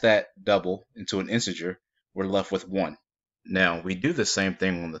cast that double into an integer, we're left with 1. Now, we do the same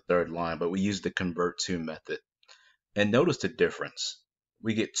thing on the third line, but we use the convert to method. And notice the difference.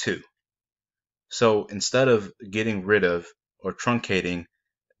 We get 2. So instead of getting rid of or truncating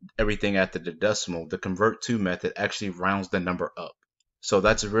everything after the decimal, the convert to method actually rounds the number up. So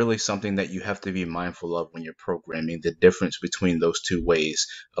that's really something that you have to be mindful of when you're programming, the difference between those two ways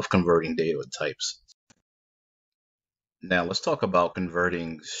of converting data types. Now let's talk about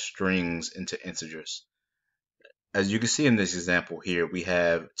converting strings into integers. As you can see in this example here, we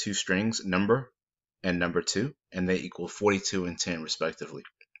have two strings, number and number 2, and they equal 42 and 10 respectively.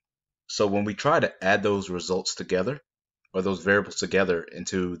 So when we try to add those results together, or those variables together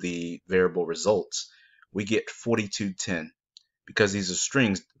into the variable results, we get 4210. Because these are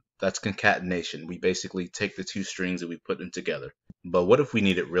strings, that's concatenation. We basically take the two strings and we put them together. But what if we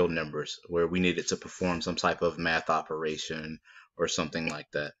needed real numbers, where we needed to perform some type of math operation or something like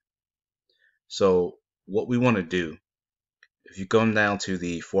that? So what we want to do, if you go down to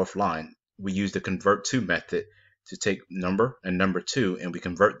the fourth line, we use the convert to method to take number and number 2, and we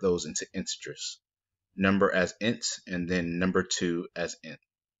convert those into integers. Number as int, and then number 2 as int.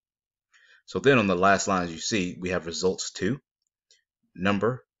 So then on the last line, as you see, we have results 2.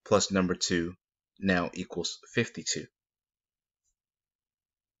 Number plus number 2 now equals 52.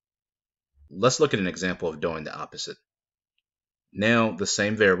 Let's look at an example of doing the opposite. Now the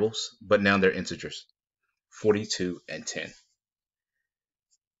same variables, but now they're integers, 42 and 10.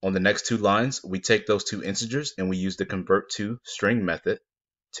 On the next two lines, we take those two integers and we use the convert to string method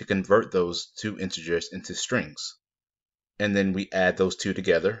to convert those two integers into strings. And then we add those two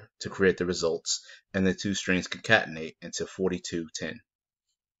together to create the results, and the two strings concatenate into 4210.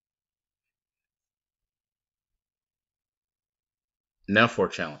 Now for a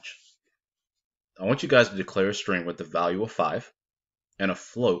challenge. I want you guys to declare a string with the value of 5 and a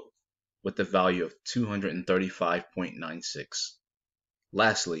float with the value of 235.96.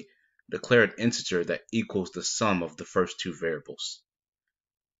 Lastly, declare an integer that equals the sum of the first two variables.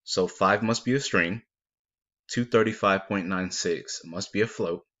 So 5 must be a string, 235.96 must be a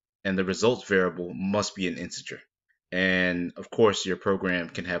float, and the results variable must be an integer. And of course, your program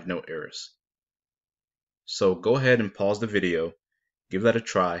can have no errors. So go ahead and pause the video, give that a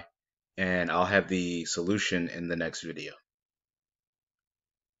try, and I'll have the solution in the next video.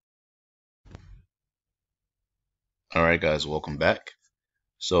 Alright guys, welcome back.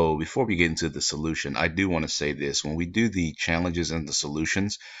 So before we get into the solution, I do want to say this. When we do the challenges and the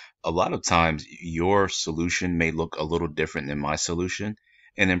solutions, a lot of times your solution may look a little different than my solution.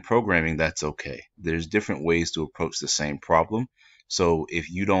 And in programming, that's okay. There's different ways to approach the same problem. So if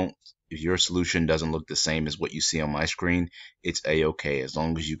your solution doesn't look the same as what you see on my screen, it's a-okay as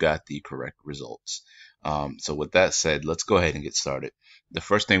long as you got the correct results. So with that said, let's go ahead and get started. The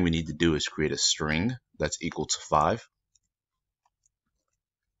first thing we need to do is create a string that's equal to 5.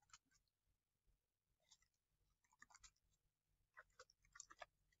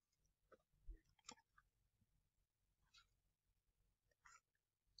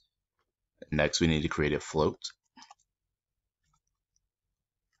 Next, we need to create a float.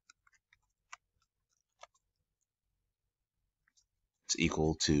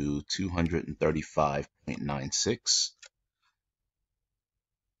 equal to 235.96.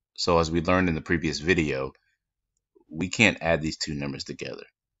 So as we learned in the previous video, we can't add these two numbers together.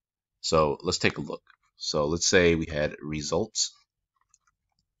 So let's take a look. So let's say we had results,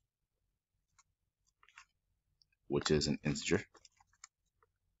 which is an integer,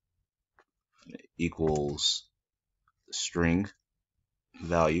 equals string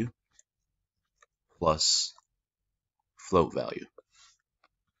value plus float value.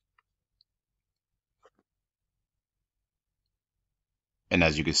 And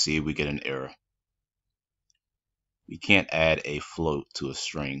as you can see, we get an error. We can't add a float to a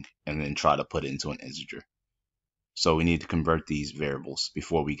string and then try to put it into an integer. So we need to convert these variables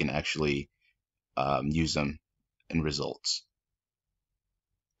before we can actually use them in results.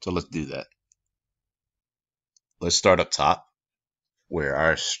 So let's do that. Let's start up top where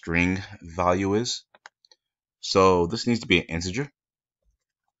our string value is. So this needs to be an integer.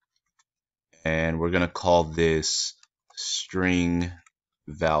 And we're going to call this string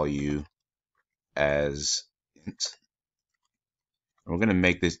value as int. And we're going to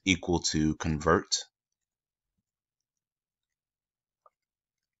make this equal to convert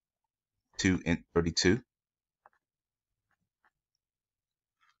to int32.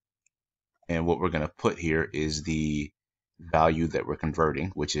 And what we're going to put here is the value that we're converting,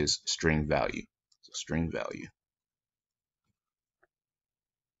 which is string value. So string value.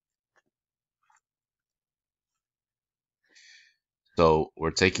 So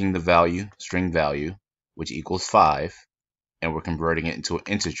we're taking the value, string value, which equals 5, and we're converting it into an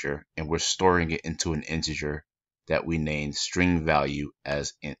integer, and we're storing it into an integer that we named string value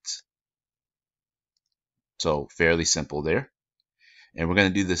as int. So fairly simple there. And we're going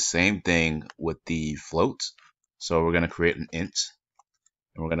to do the same thing with the float. So we're going to create an int,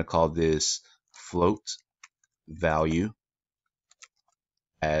 and we're going to call this float value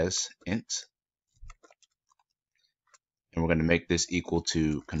as int. And we're going to make this equal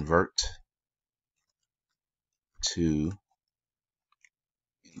to convert to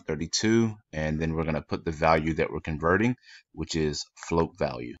 32, and then we're going to put the value that we're converting, which is float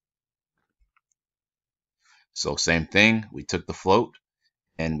value. So same thing, we took the float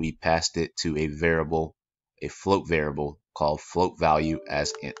and we passed it to a variable, a float variable called float value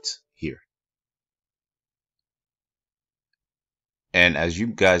as int here. And as you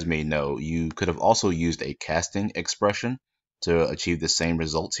guys may know, you could have also used a casting expression to achieve the same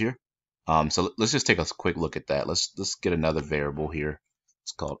results here. So let's just take a quick look at that. Let's get another variable here.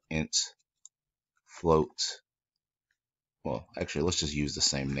 It's called int float. Well, actually, let's just use the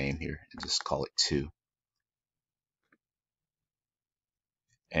same name here and just call it 2.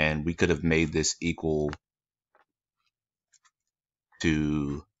 And we could have made this equal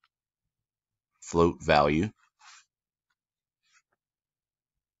to float value.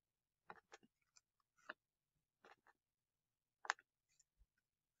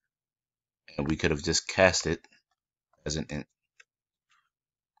 And we could have just cast it as an int.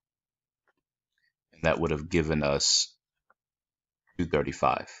 And that would have given us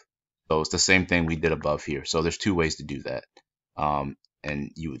 235. So it's the same thing we did above here. So there's two ways to do that.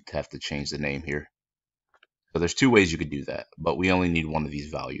 And you would have to change the name here. So there's two ways you could do that, but we only need one of these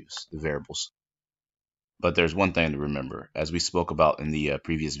values, the variables. But there's one thing to remember. As we spoke about in the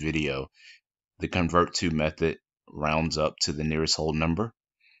previous video, the convert to method rounds up to the nearest whole number,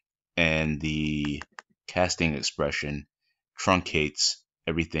 and the casting expression truncates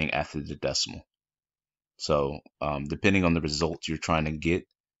everything after the decimal. So depending on the result you're trying to get,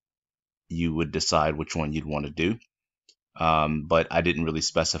 you would decide which one you'd want to do. But I didn't really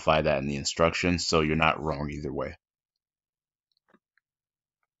specify that in the instructions, so you're not wrong either way.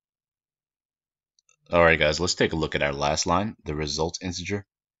 All right, guys, let's take a look at our last line, the results integer.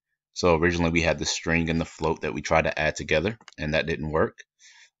 So originally we had the string and the float that we tried to add together, and that didn't work.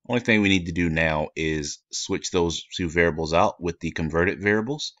 Only thing we need to do now is switch those two variables out with the converted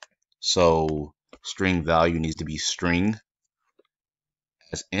variables. So string value needs to be string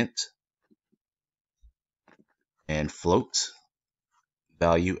as int, and float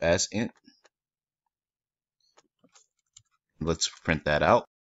value as int. Let's print that out.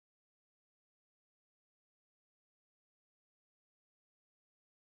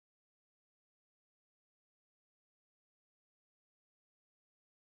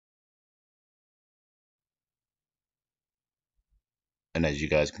 And as you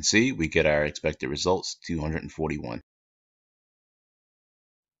guys can see, we get our expected results, 241.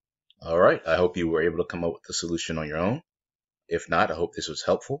 All right, I hope you were able to come up with the solution on your own. If not, I hope this was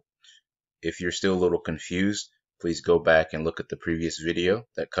helpful. If you're still a little confused, please go back and look at the previous video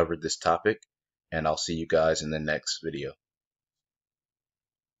that covered this topic, and I'll see you guys in the next video.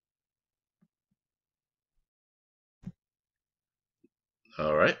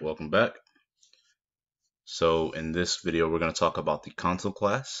 All right, welcome back. So in this video, we're going to talk about the console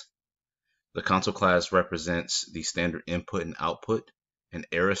class. The console class represents the standard input and output and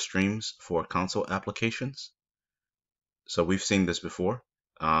error streams for console applications. So we've seen this before.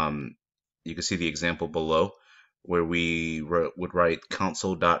 You can see the example below where we would write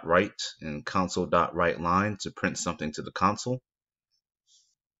console.write and console.writeLine to print something to the console.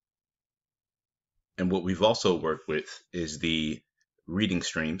 And what we've also worked with is the reading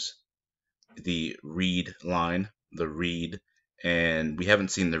streams, the read line, the read, and we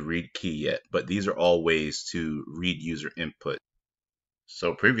haven't seen the read key yet, but these are all ways to read user input.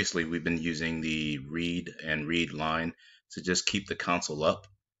 So previously we've been using the read and read line to just keep the console up,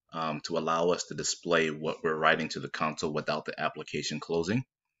 to allow us to display what we're writing to the console without the application closing.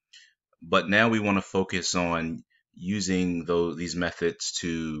 But now we want to focus on using these methods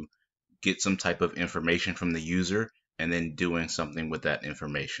to get some type of information from the user and then doing something with that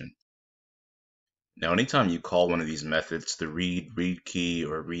information. Now, anytime you call one of these methods, the read key,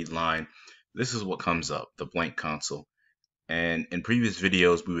 or read line, this is what comes up, the blank console. And in previous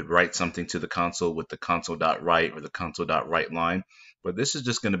videos, we would write something to the console with the console.write or the console.write line. But this is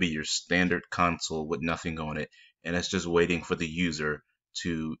just going to be your standard console with nothing on it. And it's just waiting for the user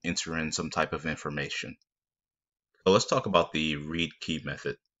to enter in some type of information. So let's talk about the read key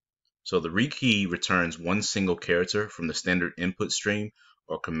method. So the read key returns one single character from the standard input stream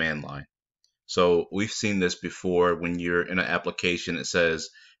or command line. So we've seen this before. When you're in an application, it says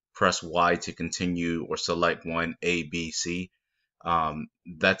press Y to continue or select one, A, B, C.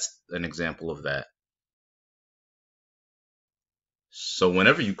 That's an example of that. So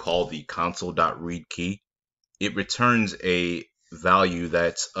whenever you call the console.read key, it returns a value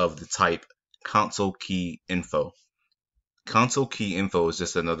that's of the type console key info. Console key info is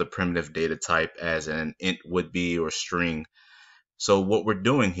just another primitive data type, as an int would be or string. So what we're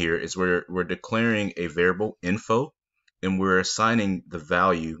doing here is we're declaring a variable info, and we're assigning the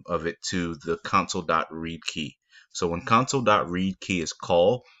value of it to the console.read key. So when console.read key is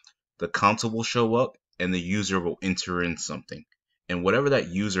called, the console will show up and the user will enter in something. And whatever that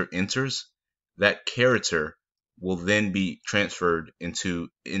user enters, that character will then be transferred into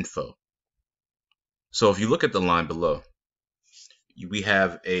info. So if you look at the line below, we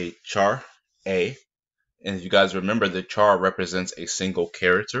have a char A. And if you guys remember, the char represents a single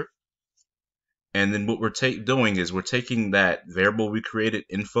character. And then what we're doing is we're taking that variable we created,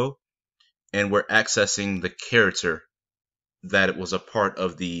 info, and we're accessing the character that it was a part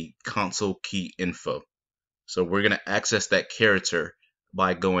of the console key info. So we're going to access that character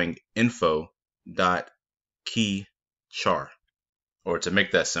by going info.key char. Or to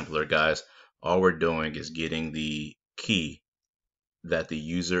make that simpler, guys, all we're doing is getting the key that the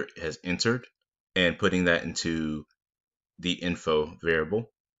user has entered and putting that into the info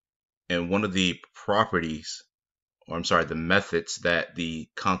variable. And one of the properties, or I'm sorry, the methods that the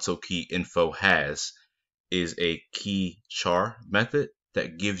console key info has is a key char method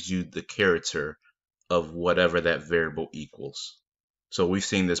that gives you the character of whatever that variable equals. So we've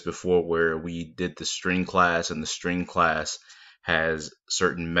seen this before where we did the string class, and the string class has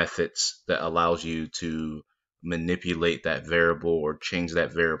certain methods that allows you to manipulate that variable or change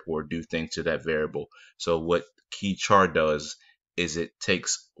that variable or do things to that variable. So what key char does is it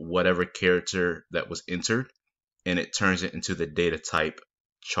takes whatever character that was entered and it turns it into the data type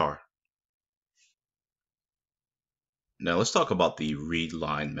char. Now let's talk about the read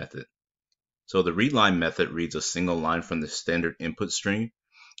line method. So the read line method reads a single line from the standard input stream.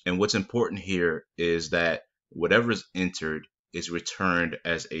 And what's important here is that whatever is entered is returned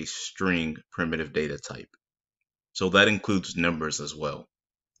as a string primitive data type. So that includes numbers as well.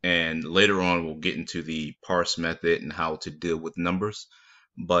 And later on, we'll get into the parse method and how to deal with numbers,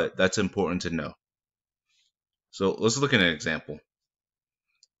 but that's important to know. So let's look at an example.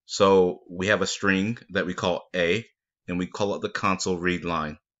 So we have a string that we call A, and we call it the console read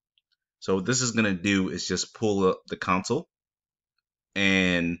line. So what this is going to do is just pull up the console,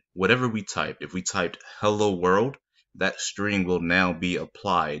 and whatever we type, if we typed hello world, that string will now be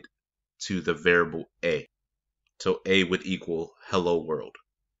applied to the variable A. So A would equal hello world.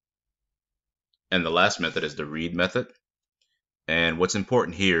 And the last method is the read method. And what's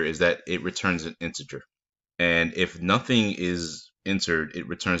important here is that it returns an integer. And if nothing is entered, it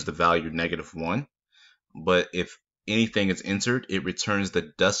returns the value -1. But if anything is entered, it returns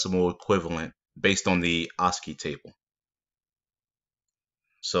the decimal equivalent based on the ASCII table.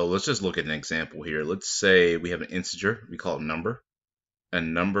 So let's just look at an example here. Let's say we have an integer, we call it number,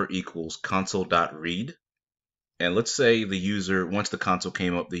 and number equals console.read. And let's say the user, once the console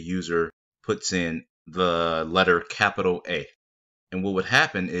came up, the user puts in the letter capital A. And what would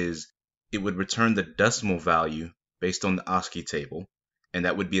happen is it would return the decimal value based on the ASCII table, and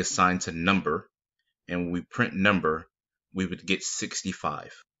that would be assigned to number. And when we print number, we would get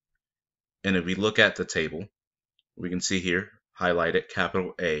 65. And if we look at the table, we can see here, highlighted,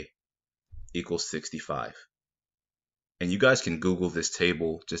 capital A equals 65. And you guys can Google this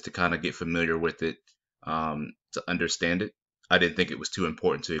table just to kind of get familiar with it, to understand it. I didn't think it was too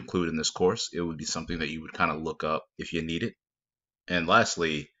important to include in this course. It would be something that you would kind of look up if you need it. And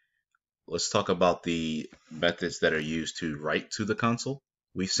lastly, let's talk about the methods that are used to write to the console.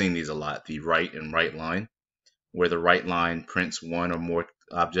 We've seen these a lot, the write and write line, where the write line prints one or more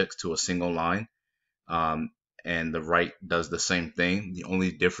objects to a single line, and the write does the same thing. The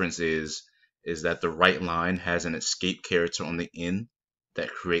only difference is that the write line has an escape character on the end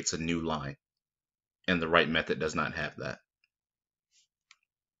that creates a new line, and the write method does not have that.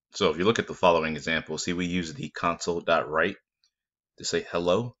 So if you look at the following example, see we use the console.write to say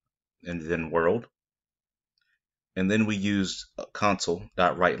hello and then world. And then we used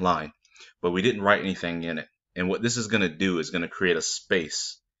console.writeLine, but we didn't write anything in it. And what this is going to do is going to create a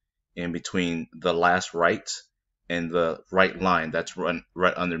space in between the last write and the write line that's run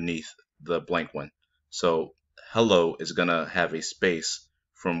right underneath the blank one. So hello is going to have a space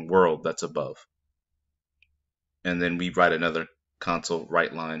from world that's above. And then we write another console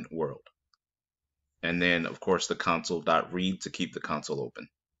write line world. And then of course the console.read to keep the console open.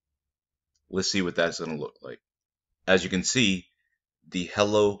 Let's see what that's going to look like. As you can see, the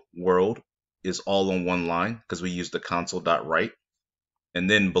hello world is all on one line because we use the console.write. And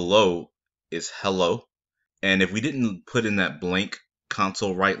then below is hello. And if we didn't put in that blank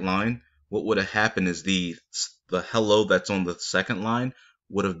console write line, what would have happened is the hello that's on the second line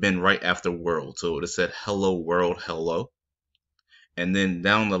would have been right after world. So it would have said hello world hello. And then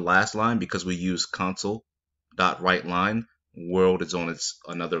down the last line, because we use console.write line, world is on its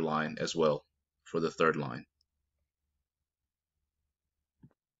another line as well for the third line.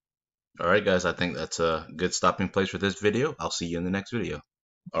 Alright guys, I think that's a good stopping place for this video. I'll see you in the next video.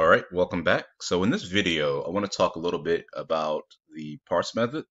 Alright, welcome back. So in this video, I want to talk a little bit about the parse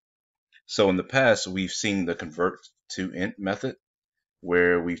method. So in the past, we've seen the convert to int method,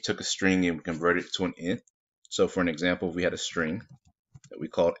 where we took a string and we converted it to an int. So for an example, we had a string that we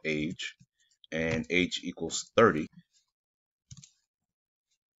called age, and age equals 30.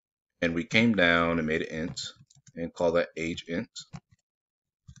 And we came down and made an int and call that age int.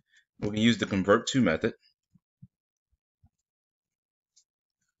 We can use the convert to method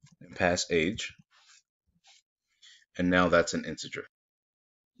and pass age, and now that's an integer.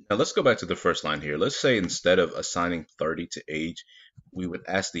 Now let's go back to the first line here. Let's say instead of assigning 30 to age, we would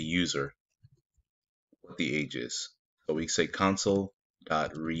ask the user what the age is. So we say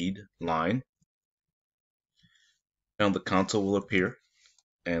console.read line. Now the console will appear,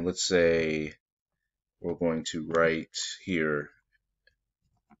 and let's say we're going to write here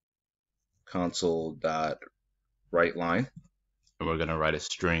console.write line, and we're going to write a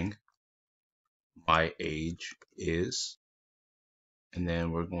string, my age is, and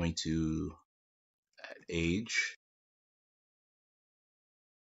then we're going to add age,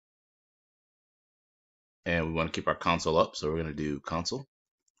 and we want to keep our console up, so we're going to do console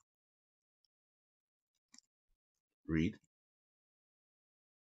read.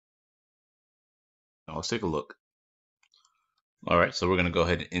 Now let's take a look. Alright, so we're going to go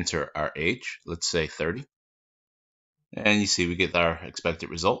ahead and enter our age. Let's say 30. And you see we get our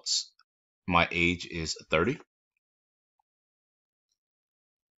expected results. My age is 30.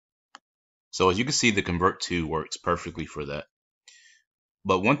 So as you can see, the convert to works perfectly for that.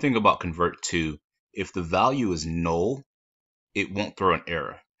 But one thing about convert to, if the value is null, it won't throw an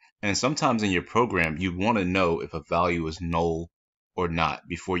error. And sometimes in your program, you want to know if a value is null or not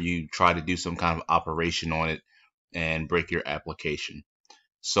before you try to do some kind of operation on it and break your application.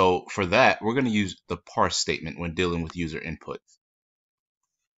 So for that, we're going to use the parse statement when dealing with user input.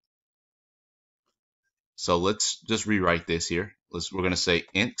 So let's just rewrite this here. We're going to say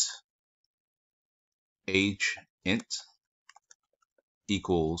int age int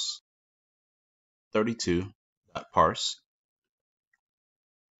equals 32.parse.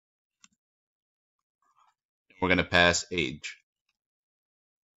 We're going to pass age.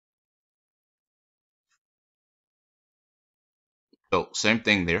 So same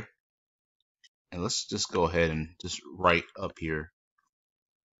thing there. And let's just go ahead and just write up here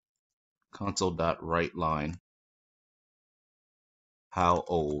console.write line, how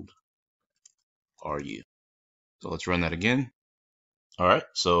old are you? So let's run that again. All right,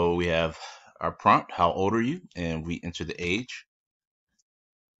 so we have our prompt, how old are you? And we enter the age.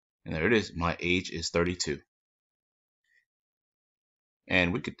 And there it is, my age is 32.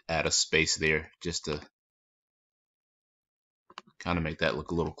 And we could add a space there just to kind of make that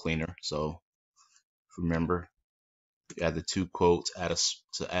look a little cleaner. So remember, you add the two quotes,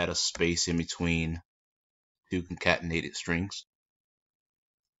 add a space in between two concatenated strings.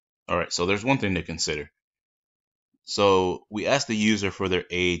 All right, so there's one thing to consider. So we ask the user for their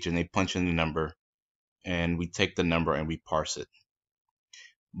age and they punch in the number, and we take the number and we parse it.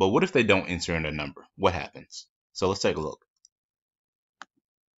 But what if they don't enter in a number? What happens? So let's take a look.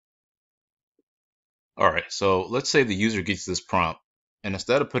 All right, so let's say the user gets this prompt, and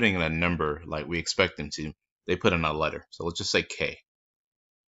instead of putting in a number like we expect them to, they put in a letter. So let's just say K.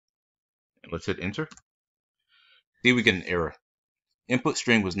 And let's hit enter. See, we get an error. Input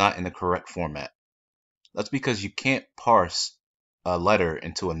string was not in the correct format. That's because you can't parse a letter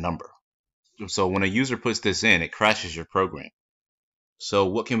into a number. So when a user puts this in, it crashes your program. So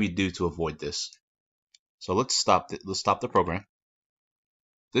what can we do to avoid this? So let's stop the program.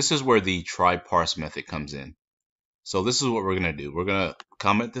 This is where the try parse method comes in. So this is what we're going to do. We're going to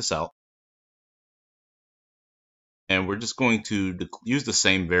comment this out. And we're just going to use the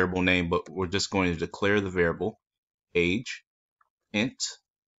same variable name, but we're just going to declare the variable age int.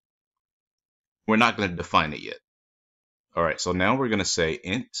 We're not going to define it yet. All right, so now we're going to say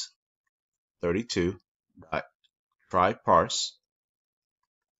int 32.try parse.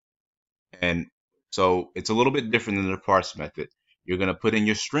 And so it's a little bit different than the parse method. You're going to put in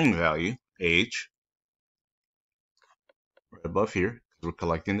your string value, age, right above here, because we're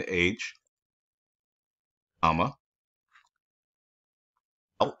collecting the age, comma,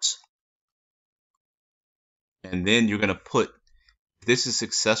 out. And then you're going to put, if this is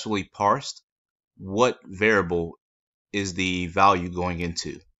successfully parsed, what variable is the value going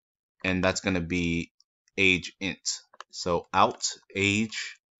into? And that's going to be age int. So out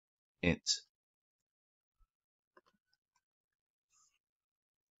age int.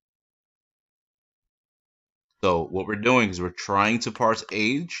 So what we're doing is we're trying to parse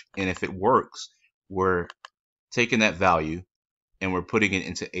age, and if it works, we're taking that value and we're putting it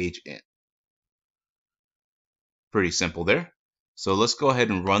into age int. Pretty simple there. So let's go ahead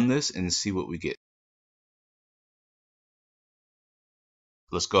and run this and see what we get.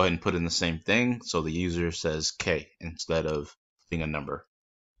 Let's go ahead and put in the same thing. So the user says K instead of putting a number.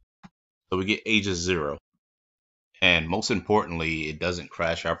 So we get age is 0. And most importantly, it doesn't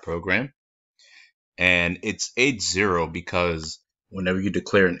crash our program. And it's age 0 because whenever you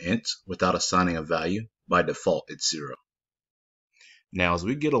declare an int without assigning a value, by default, it's 0. Now, as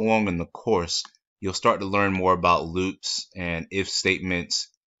we get along in the course, you'll start to learn more about loops and if statements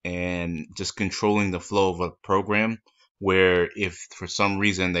and just controlling the flow of a program, where if for some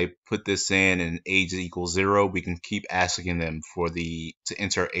reason they put this in and age equals 0, we can keep asking them to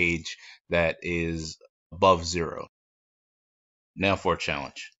enter age that is above 0. Now for a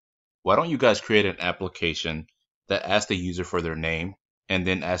challenge. Why don't you guys create an application that asks the user for their name and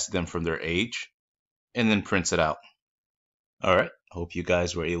then asks them for their age and then prints it out? All right, hope you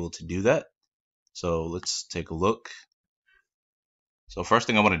guys were able to do that. So let's take a look. So first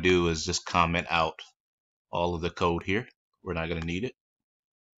thing I want to do is just comment out all of the code here. We're not going to need it.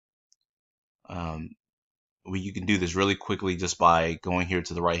 You can do this really quickly just by going here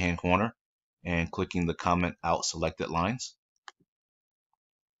to the right hand corner and clicking the comment out selected lines.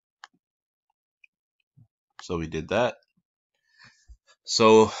 So we did that.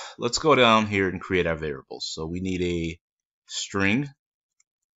 So let's go down here and create our variables. So we need a string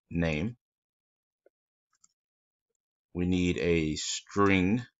name. We need a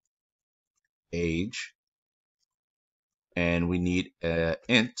string age. And we need an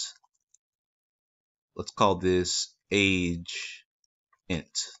int. Let's call this age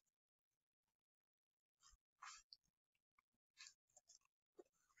int.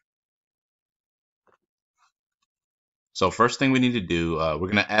 So first thing we need to do, we're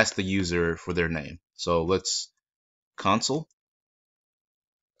going to ask the user for their name. So let's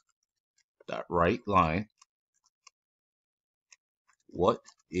console.writeLine. What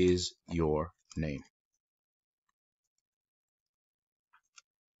is your name?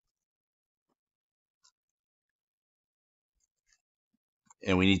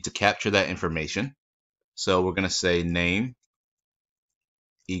 And we need to capture that information. So we're going to say name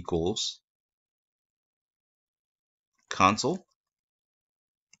equals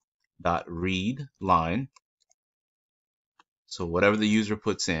console.readLine. So whatever the user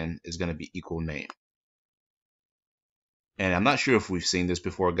puts in is going to be equal name. And I'm not sure if we've seen this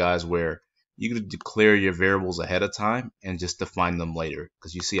before, guys, where you can declare your variables ahead of time and just define them later.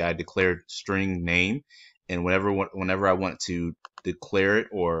 Because you see I declared string name, and whenever I want to declare it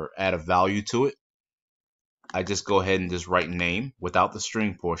or add a value to it, I just go ahead and just write name without the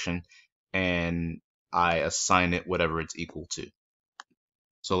string portion, and I assign it whatever it's equal to.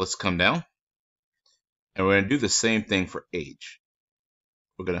 So let's come down, and we're going to do the same thing for age.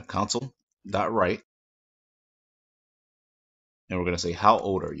 We're going to console.write, and we're going to say, how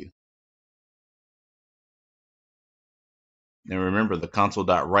old are you? And remember, the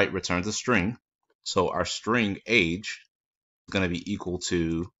console.write returns a string, so our string age is going to be equal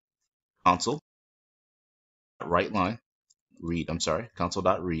to console.read.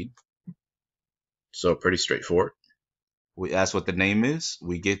 So pretty straightforward. That's what the name is.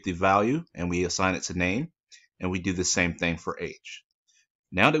 We get the value and we assign it to name, and we do the same thing for age.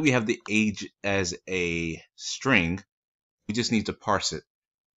 Now that we have the age as a string, we just need to parse it.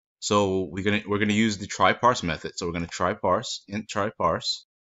 So we're gonna use the try parse method. So we're gonna try parse, int try parse.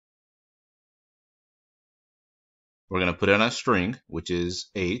 We're gonna put in our string, which is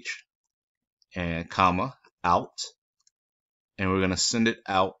age, and comma out, and we're gonna send it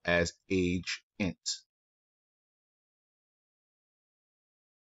out as age int.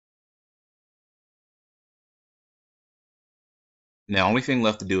 Now, only thing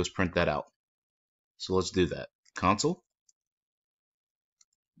left to do is print that out. So let's do that. Console.write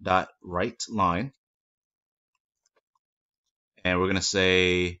line, and we're gonna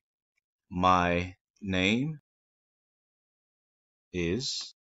say my name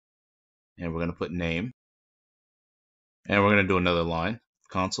is, and we're gonna put name, and we're gonna do another line,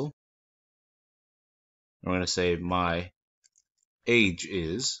 console. We're gonna say my age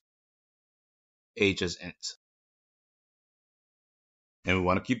is, age as int. And we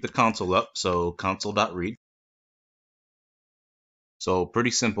want to keep the console up, so console.read. So pretty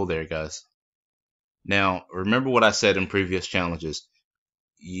simple there, guys. Now, remember what I said in previous challenges.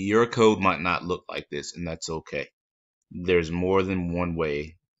 Your code might not look like this, and that's okay. There's more than one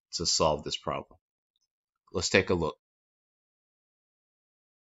way to solve this problem. Let's take a look.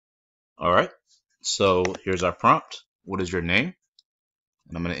 All right, so here's our prompt. What is your name?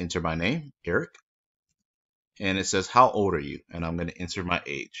 And I'm going to enter my name, Eric. And it says, how old are you? And I'm going to enter my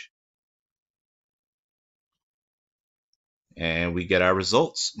age. And we get our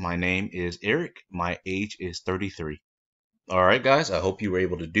results. My name is Eric. My age is 33. All right, guys, I hope you were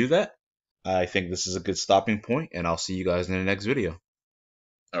able to do that. I think this is a good stopping point, and I'll see you guys in the next video.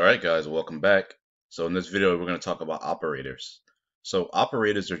 All right, guys, welcome back. So in this video, we're going to talk about operators. So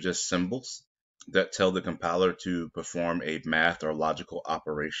operators are just symbols that tell the compiler to perform a math or logical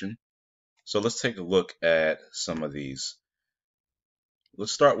operation. So let's take a look at some of these.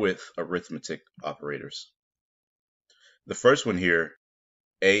 Let's start with arithmetic operators. The first one here,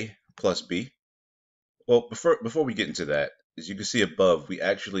 A plus B. Well, before we get into that, as you can see above, we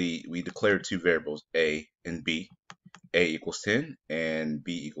declared two variables, A and B. A equals 10 and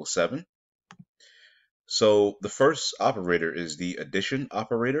B equals 7. So the first operator is the addition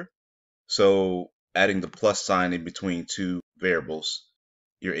operator. So adding the plus sign in between two variables,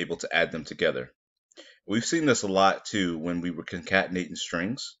 you're able to add them together. We've seen this a lot too when we were concatenating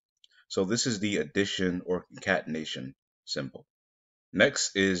strings. So this is the addition or concatenation symbol.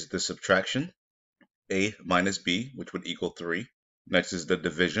 Next is the subtraction, A minus B, which would equal 3. Next is the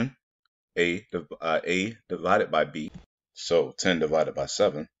division, A divided by B, so 10 divided by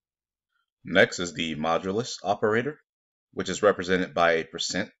 7. Next is the modulus operator, which is represented by a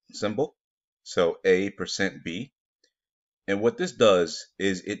percent symbol, so A percent B. And what this does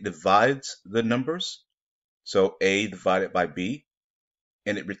is it divides the numbers, so A divided by B,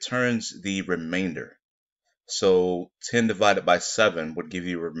 and it returns the remainder. So 10 divided by 7 would give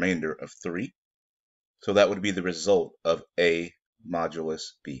you a remainder of 3. So that would be the result of A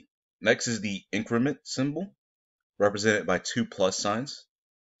modulus B. Next is the increment symbol, represented by two plus signs.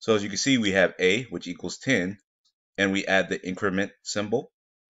 So as you can see, we have A, which equals 10, and we add the increment symbol.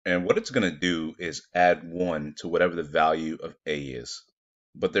 And what it's going to do is add 1 to whatever the value of A is.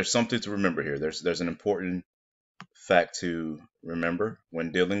 But there's something to remember here. There's an important fact to remember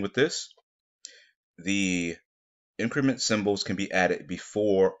when dealing with this. The increment symbols can be added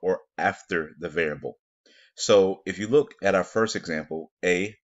before or after the variable. So if you look at our first example,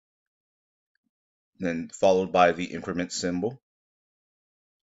 A, then followed by the increment symbol,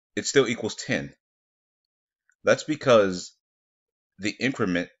 it still equals 10. That's because the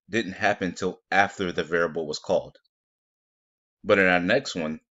increment didn't happen till after the variable was called. But in our next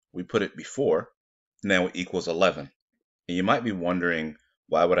one, we put it before, now it equals 11. And you might be wondering,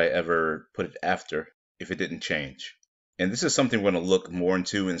 why would I ever put it after if it didn't change? And this is something we're going to look more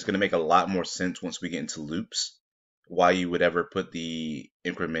into, and it's going to make a lot more sense once we get into loops, why you would ever put the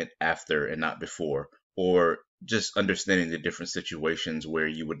increment after and not before, or just understanding the different situations where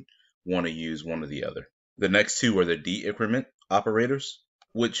you would want to use one or the other. The next two are the decrement operators,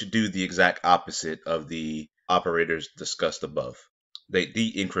 which do the exact opposite of the operators discussed above. They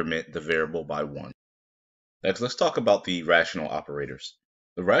decrement the variable by 1. Next, let's talk about the rational operators.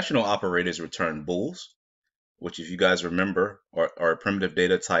 The rational operators return bools, which, if you guys remember, are primitive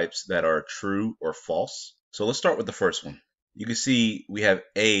data types that are true or false. So let's start with the first one. You can see we have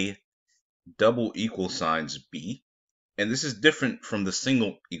A double equal signs B, and this is different from the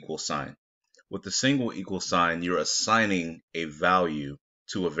single equal sign. With the single equal sign, you're assigning a value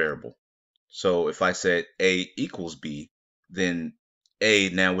to a variable. So if I said A equals B, then A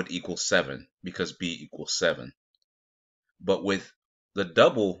now would equal 7 because B equals 7. But with the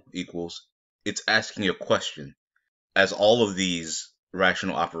double equals, it's asking a question, as all of these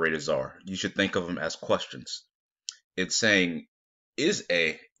rational operators are. You should think of them as questions. It's saying, is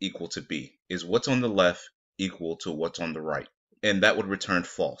A equal to B? Is what's on the left equal to what's on the right? And that would return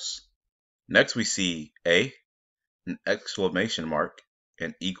false. Next, we see A, an exclamation mark,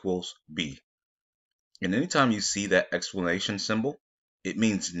 and equals B. And anytime you see that exclamation symbol, it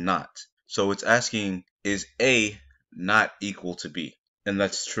means not. So it's asking, is A not equal to B? And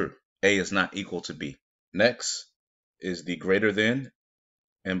that's true. A is not equal to B. Next is the greater than,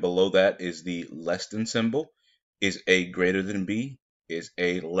 and below that is the less than symbol. Is A greater than B? Is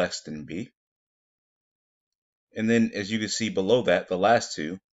A less than B? And then, as you can see below that, the last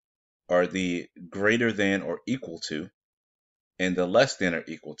two are the greater than or equal to, and the less than or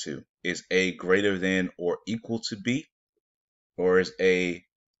equal to. Is A greater than or equal to B? Or is A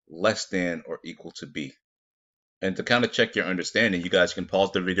less than or equal to B? And to kind of check your understanding, you guys can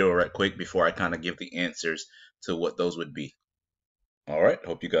pause the video right quick before I kind of give the answers to what those would be. All right,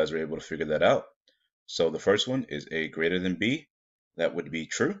 hope you guys were able to figure that out. So the first one is A greater than B. That would be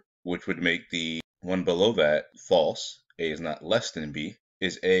true, which would make the one below that false. A is not less than B.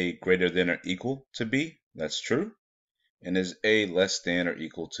 Is A greater than or equal to B? That's true. And is A less than or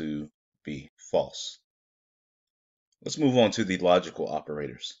equal to B? False. Let's move on to the logical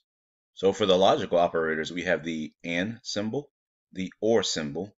operators. So for the logical operators, we have the AND symbol, the OR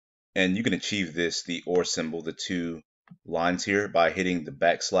symbol, and you can achieve this, the OR symbol, the two lines here, by hitting the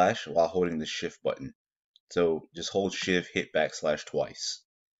backslash while holding the shift button. So just hold shift, hit backslash twice.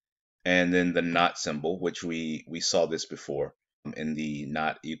 And then the not symbol, which we saw this before in the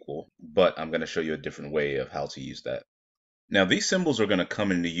not equal, but I'm going to show you a different way of how to use that. Now these symbols are going to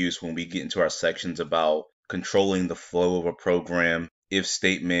come into use when we get into our sections about controlling the flow of a program, if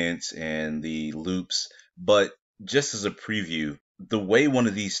statements and the loops. But just as a preview, the way one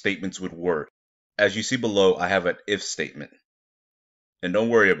of these statements would work, as you see below, I have an if statement. And don't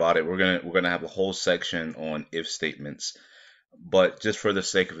worry about it. We're gonna have a whole section on if statements. But just for the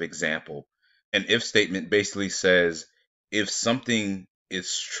sake of example, an if statement basically says, if something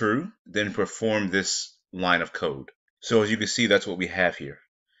is true, then perform this line of code. So as you can see, that's what we have here.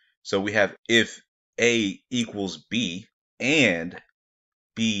 So we have if A equals B and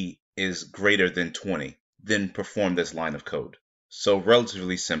B is greater than 20, then perform this line of code. So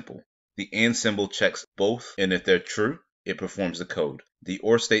relatively simple. The AND symbol checks both, and if they're true, it performs the code. The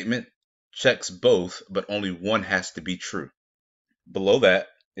OR statement checks both, but only one has to be true. Below that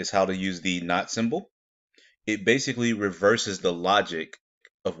is how to use the not symbol. It basically reverses the logic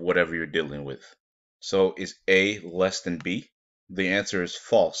of whatever you're dealing with. So is A less than B? The answer is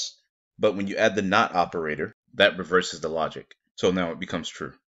false. But when you add the not operator, that reverses the logic. So now it becomes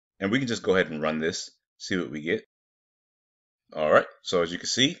true. And we can just go ahead and run this, see what we get. All right, so as you can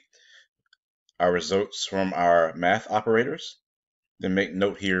see, our results from our math operators. Then make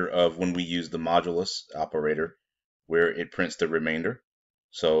note here of when we use the modulus operator, where it prints the remainder.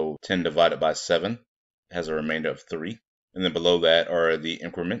 So 10 divided by 7 has a remainder of 3. And then below that are the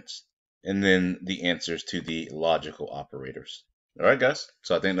increments, and then the answers to the logical operators. All right, guys.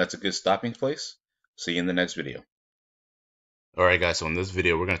 So I think that's a good stopping place. See you in the next video. All right, guys. So in this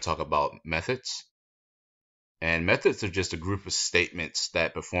video, we're going to talk about methods. And methods are just a group of statements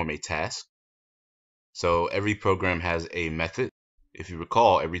that perform a task. So every program has a method. If you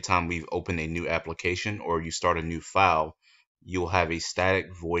recall, every time we've opened a new application or you start a new file, you'll have a static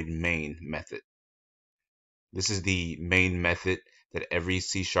void main method. This is the main method that every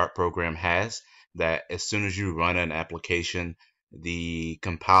C# program has, that as soon as you run an application, the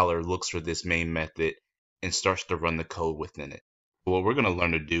compiler looks for this main method and starts to run the code within it. What we're going to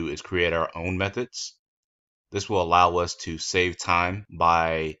learn to do is create our own methods. This will allow us to save time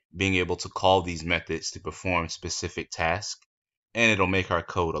by being able to call these methods to perform specific tasks, and it'll make our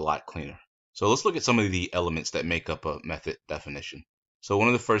code a lot cleaner. So let's look at some of the elements that make up a method definition. So one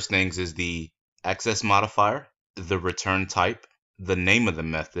of the first things is the access modifier, the return type, the name of the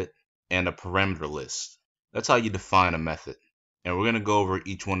method, and a parameter list. That's how you define a method. And we're going to go over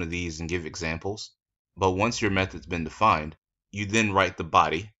each one of these and give examples. But once your method's been defined, you then write the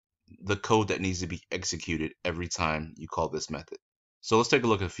body, the code that needs to be executed every time you call this method. So let's take a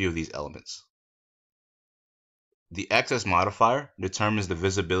look at a few of these elements. The access modifier determines the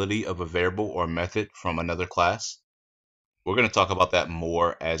visibility of a variable or method from another class. We're going to talk about that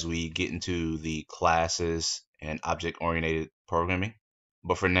more as we get into the classes and object-oriented programming.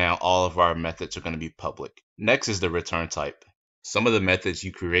 But for now, all of our methods are going to be public. Next is the return type. Some of the methods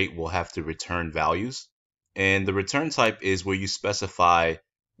you create will have to return values. And the return type is where you specify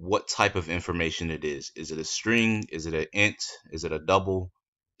what type of information it is. Is it a string? Is it an int? Is it a double?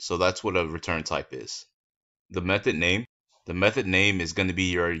 So that's what a return type is. The method name. The method name is going to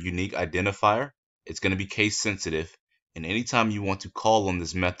be your unique identifier. It's going to be case sensitive. And anytime you want to call on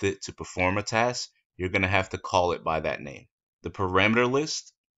this method to perform a task, you're going to have to call it by that name. The parameter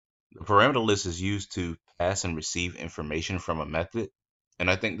list. The parameter list is used to pass and receive information from a method. And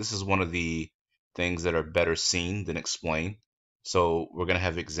I think this is one of the things that are better seen than explained. So we're going to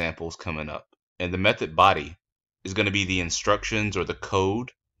have examples coming up. And the method body is going to be the instructions or the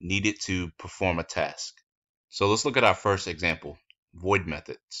code needed to perform a task. So let's look at our first example, void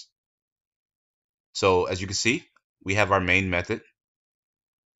methods. So as you can see, we have our main method.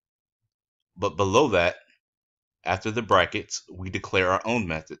 But below that, after the brackets, we declare our own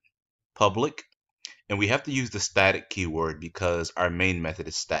method, public. And we have to use the static keyword because our main method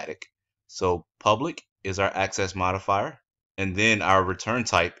is static. So public is our access modifier. And then our return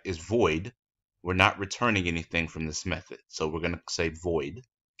type is void. We're not returning anything from this method. So we're going to say void.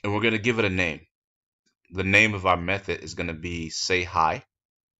 And we're going to give it a name. The name of our method is going to be say hi.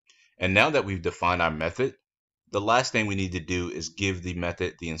 And now that we've defined our method, the last thing we need to do is give the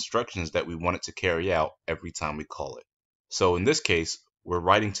method the instructions that we want it to carry out every time we call it. So in this case, we're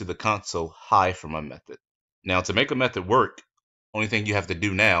writing to the console hi from a method. Now to make a method work, only thing you have to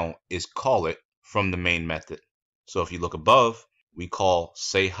do now is call it from the main method. So if you look above, we call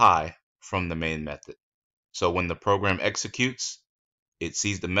say hi from the main method. So when the program executes, it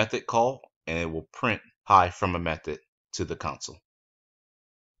sees the method call and it will print hi from a method to the console.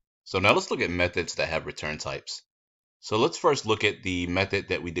 So now let's look at methods that have return types. So let's first look at the method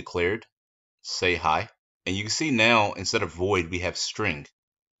that we declared, say hi. And you can see now instead of void, we have string.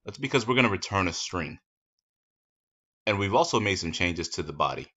 That's because we're going to return a string. And we've also made some changes to the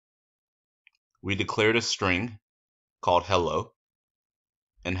body. We declared a string called hello.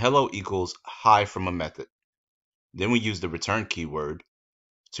 And hello equals hi from a method. Then we use the return keyword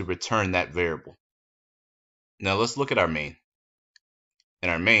to return that variable. Now let's look at our main. In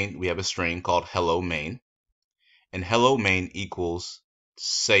our main, we have a string called hello main. And hello main equals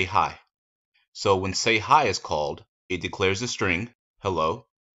say hi. So when say hi is called, it declares the string, hello,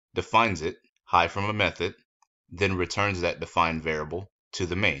 defines it, hi from a method, then returns that defined variable to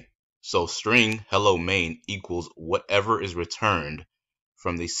the main. So string hello main equals whatever is returned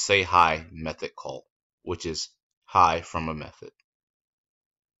from the say hi method call, which is hi from a method.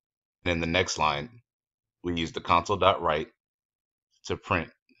 And in the next line, we use the console.write to print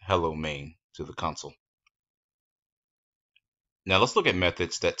hello main to the console. Now let's look at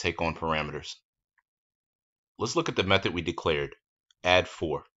methods that take on parameters. Let's look at the method we declared,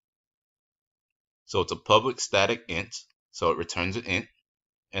 add4. So it's a public static int, so it returns an int,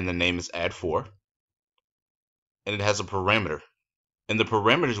 and the name is add4. And it has a parameter. In the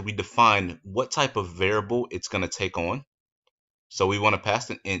parameters, we define what type of variable it's going to take on. So we want to pass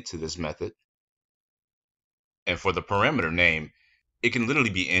an int to this method. And for the parameter name, it can literally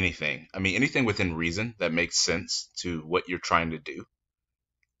be anything. I mean, anything within reason that makes sense to what you're trying to do.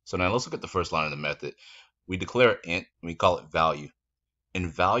 So now let's look at the first line of the method. We declare an int, and we call it value.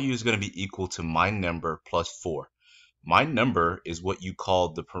 And value is going to be equal to my number plus 4. My number is what you call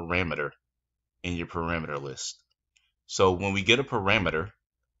the parameter in your parameter list. So when we get a parameter,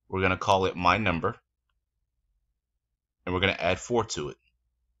 we're going to call it my number, and we're going to add 4 to it.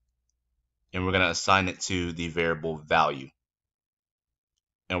 And we're going to assign it to the variable value.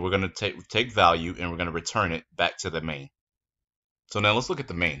 And we're going to take value and we're going to return it back to the main. So now let's look at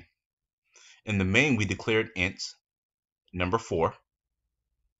the main. In the main, we declared int number 4.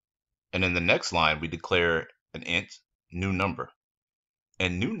 And in the next line, we declare an int new number.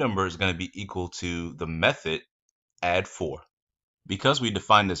 And new number is going to be equal to the method add4. Because we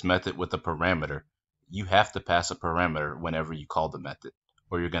define this method with a parameter, you have to pass a parameter whenever you call the method,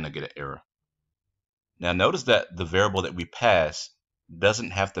 or you're going to get an error. Now notice that the variable that we pass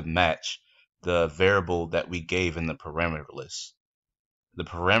doesn't have to match the variable that we gave in the parameter list. The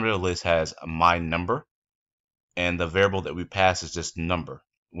parameter list has my number, and the variable that we pass is just number.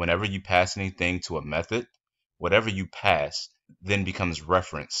 Whenever you pass anything to a method, whatever you pass then becomes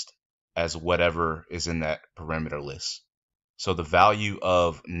referenced as whatever is in that parameter list. So the value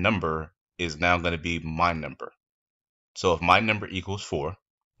of number is now going to be my number. So if my number equals 4,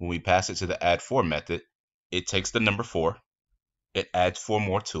 when we pass it to the add 4 method, it takes the number 4, it adds 4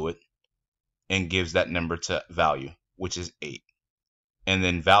 more to it, and gives that number to value, which is 8. And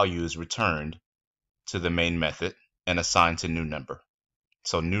then value is returned to the main method and assigned to new number.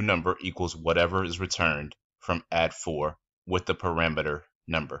 So new number equals whatever is returned from add 4 with the parameter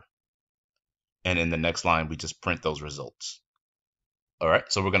number. And in the next line, we just print those results. All right,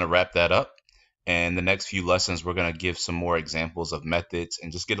 so we're going to wrap that up. And the next few lessons, we're going to give some more examples of methods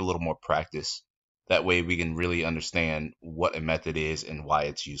and just get a little more practice. That way we can really understand what a method is and why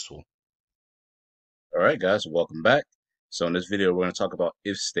it's useful. All right, guys, welcome back. So in this video, we're going to talk about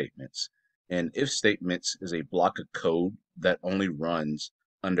if statements. And if statements is a block of code that only runs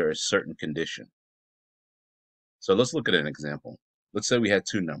under a certain condition. So let's look at an example. Let's say we had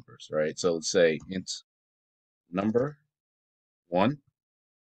two numbers, right? So let's say int number 1,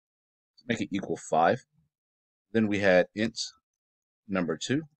 make it equal 5. Then we had int number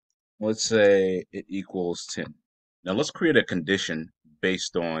 2. Let's say it equals 10. Now let's create a condition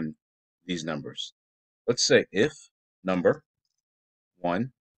based on these numbers. Let's say if number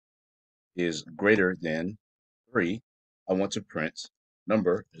 1 is greater than 3, I want to print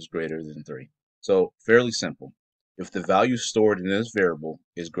number is greater than 3. So fairly simple. If the value stored in this variable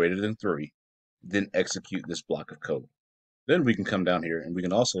is greater than 3, then execute this block of code. Then we can come down here and we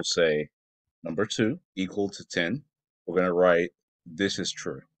can also say number 2 equal to 10. We're going to write this is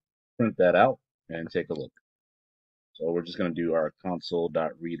true. Print that out and take a look. So we're just going to do our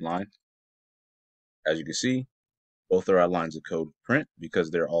console.readline. As you can see, both of our lines of code print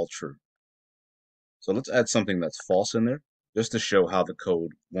because they're all true. So let's add something that's false in there just to show how the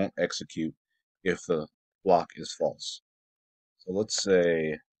code won't execute if the block is false. So let's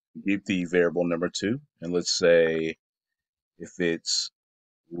say keep the variable number 2 and let's say if it's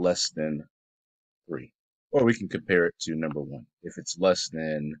less than 3. Or we can compare it to number 1 if it's less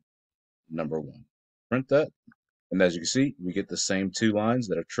than number 1. Print that. And as you can see, we get the same 2 lines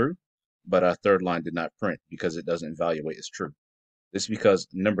that are true, but our third line did not print because it doesn't evaluate as true. This is because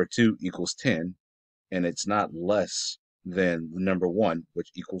number 2 equals 10, and it's not less than number 1, which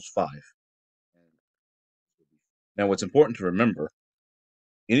equals 5. Now, what's important to remember,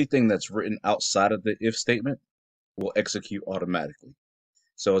 anything that's written outside of the if statement will execute automatically.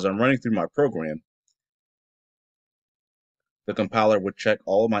 So as I'm running through my program, the compiler would check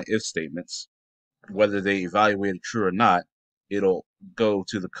all of my if statements, whether they evaluated true or not. It'll go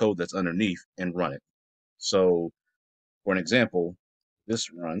to the code that's underneath and run it. So for an example,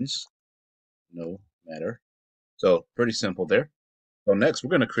 this runs no matter. So pretty simple there. So next, we're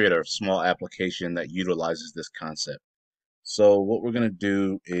going to create a small application that utilizes this concept. So what we're going to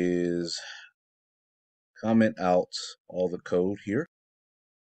do is comment out all the code here.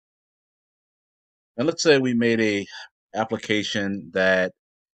 And let's say we made a application that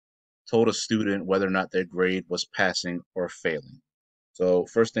told a student whether or not their grade was passing or failing. So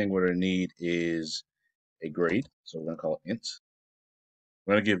first thing we're going to need is a grade. So we're going to call it int.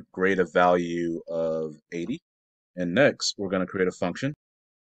 We're going to give grade a value of 80. And next, we're going to create a function.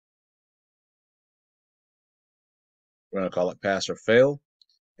 We're going to call it pass or fail.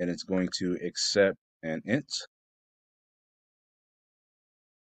 And it's going to accept an int.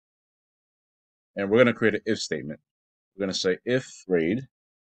 And we're going to create an if statement. We're going to say if grade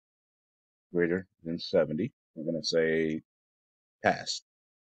greater than 70. We're going to say pass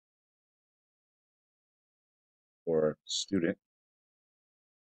or student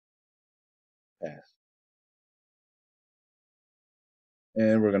pass.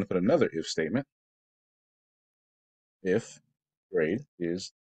 And we're going to put another if statement. If grade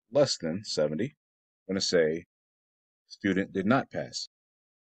is less than 70, I'm going to say student did not pass.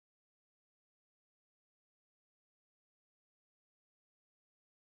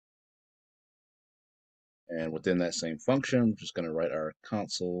 And within that same function, I'm just going to write our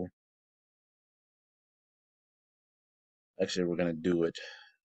console. Actually, we're going to do it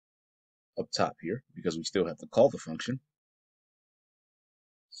up top here because we still have to call the function.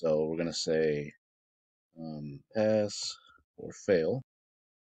 So we're going to say pass or fail.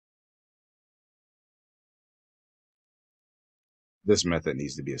 This method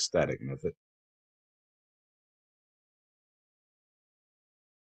needs to be a static method.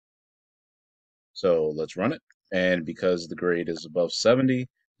 So let's run it. And because the grade is above 70,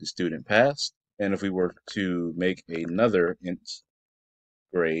 the student passed. And if we were to make another int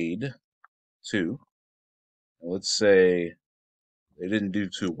grade 2, let's say they didn't do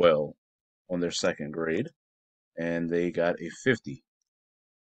too well on their second grade. and they got a 50.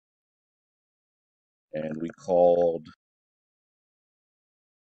 And we called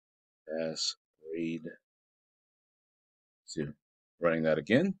as grade 2. Running that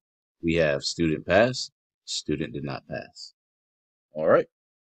again, we have student passed, student did not pass. All right.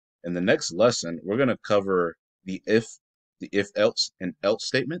 In the next lesson, we're going to cover the if else and else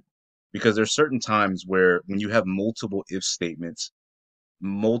statement, because there's certain times where when you have multiple if statements,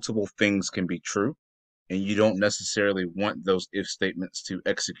 multiple things can be true, and you don't necessarily want those if statements to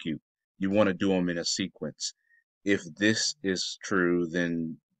execute. You want to do them in a sequence. If this is true,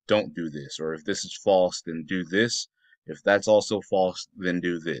 then don't do this. Or if this is false, then do this. If that's also false, then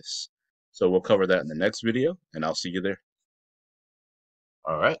do this. So we'll cover that in the next video, and I'll see you there.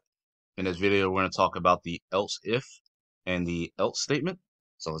 All right. In this video, we're going to talk about the else if and the else statement.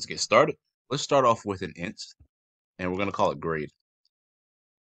 So let's get started. Let's start off with an int, and we're going to call it grade.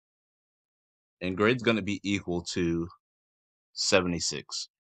 And grade's going to be equal to 76.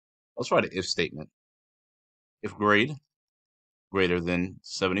 Let's write an if statement. If grade greater than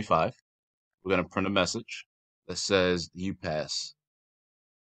 75, we're going to print a message that says you pass.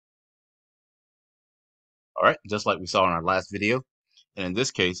 All right, just like we saw in our last video. And in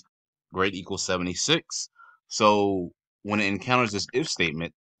this case, grade equals 76. So when it encounters this if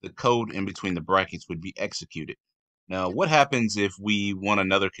statement, the code in between the brackets would be executed. Now, what happens if we want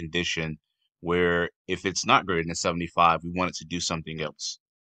another condition where if it's not greater than 75, we want it to do something else?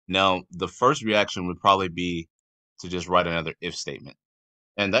 Now, the first reaction would probably be to just write another if statement,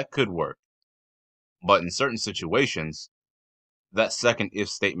 and that could work. But in certain situations, that second if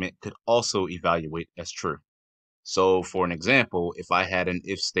statement could also evaluate as true. So for an example, if I had an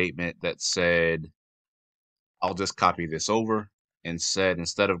if statement that said, I'll just copy this over and said,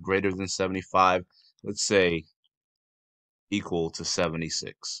 instead of greater than 75, let's say equal to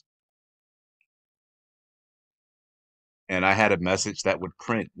 76. And I had a message that would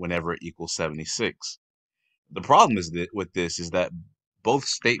print whenever it equals 76. The problem is that with this is that both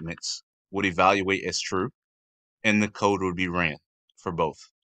statements would evaluate as true and the code would be ran for both.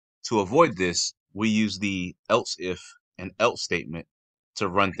 To avoid this, we use the else if and else statement to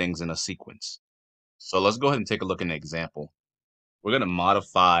run things in a sequence. So let's go ahead and take a look at an example. We're going to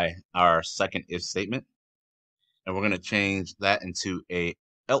modify our second if statement, and we're going to change that into a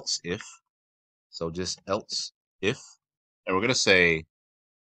else if. So just else if, and we're going to say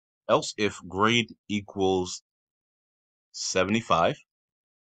else if grade equals 75.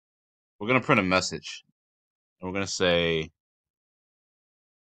 We're going to print a message, and we're going to say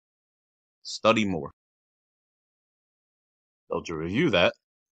study more. So to review that,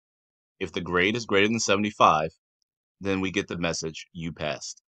 if the grade is greater than 75, then we get the message you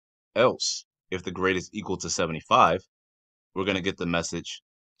passed. Else, if the grade is equal to 75, we're going to get the message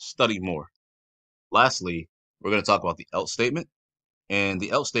study more. Lastly, we're going to talk about the else statement. And the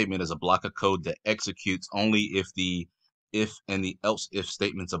else statement is a block of code that executes only if the if and the else if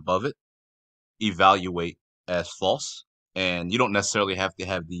statements above it evaluate as false. And you don't necessarily have to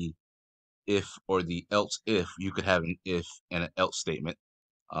have the if or the else if. You could have an if and an else statement.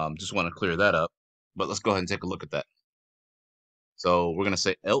 Just want to clear that up. But let's go ahead and take a look at that. So we're going to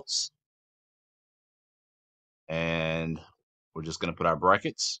say else, and we're just going to put our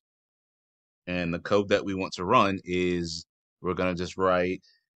brackets. And the code that we want to run is we're going to just write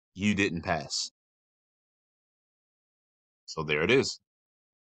you didn't pass. So there it is.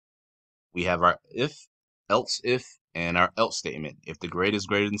 We have our if, else if, and our else statement. If the grade is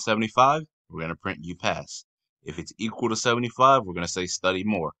greater than 75, we're going to print you pass. If it's equal to 75, we're going to say study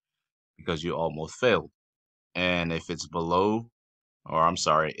more because you almost failed. And if it's below, or I'm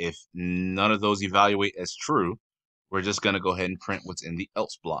sorry, if none of those evaluate as true, we're just going to go ahead and print what's in the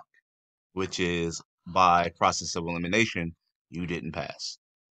else block, which is by process of elimination, you didn't pass.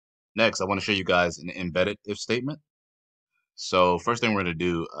 Next, I want to show you guys an embedded if statement. So first thing we're going to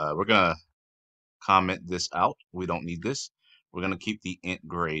do, we're going to comment this out. We don't need this. We're going to keep the int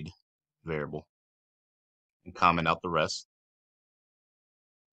grade variable and comment out the rest.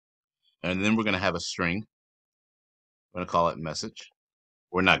 And then we're going to have a string. We're going to call it message.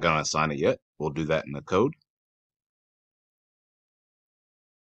 We're not going to assign it yet. We'll do that in the code.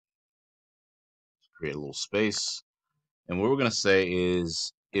 Create a little space. And what we're going to say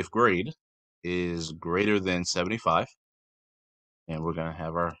is if grade is greater than 75, and we're going to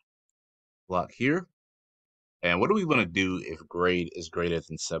have our block here. And what do we want to do if grade is greater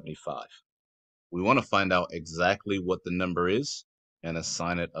than 75? We want to find out exactly what the number is and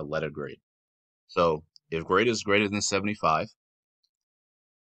assign it a letter grade. So if grade is greater than 75,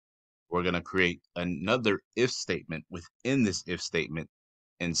 we're going to create another if statement within this if statement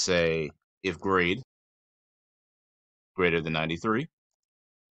and say if grade greater than 93.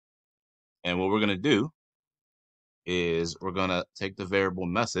 And what we're going to do is we're going to take the variable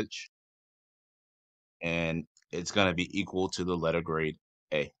message, and it's going to be equal to the letter grade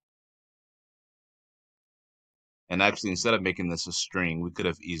A. And actually, instead of making this a string, we could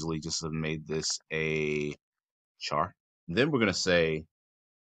have easily just have made this a char. Then we're going to say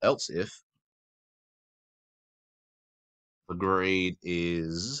else if the grade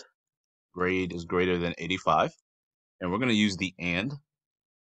is greater than 85. And we're going to use the and.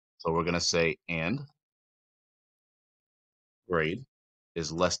 So we're going to say and grade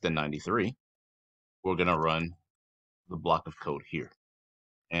is less than 93. We're going to run the block of code here.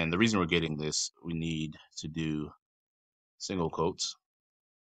 And the reason we're getting this, we need to do single quotes.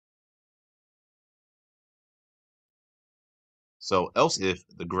 So else if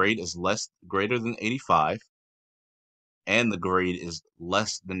the grade is greater than 85 and the grade is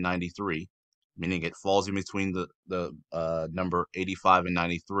less than 93, meaning it falls in between the number 85 and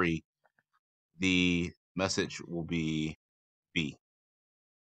 93, the message will be B.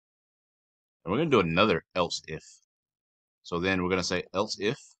 And we're going to do another else if. So then we're going to say else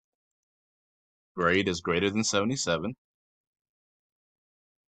if grade is greater than 77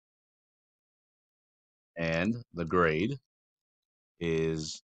 and the grade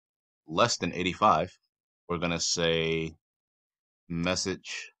is less than 85, we're going to say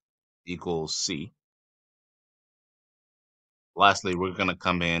message equals C. Lastly, we're going to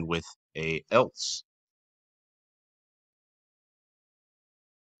come in with a else.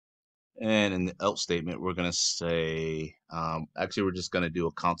 And in the else statement, we're going to say, actually, we're just going to do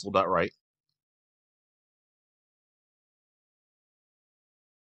a console.write.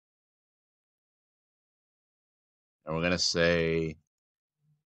 And we're going to say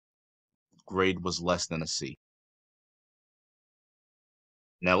grade was less than a C.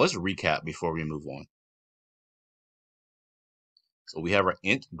 Now let's recap before we move on. So we have our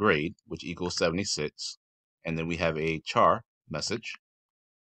int grade, which equals 76. And then we have a char message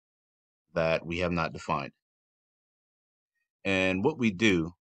that we have not defined. And what we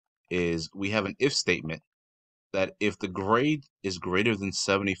do is we have an if statement that if the grade is greater than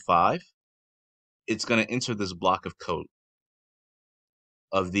 75, it's going to enter this block of code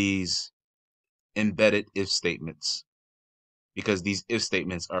of these embedded if statements, because these if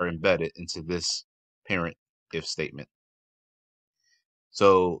statements are embedded into this parent if statement.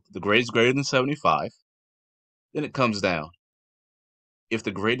 So the grade is greater than 75, then it comes down. If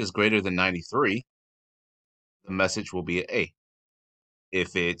the grade is greater than 93, the message will be an A.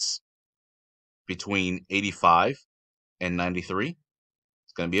 If it's between 85 and 93,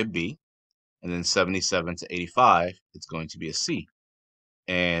 it's going to be a B. And then 77 to 85, it's going to be a C.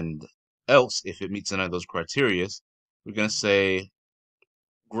 And else, if it meets none of those criteria, we're going to say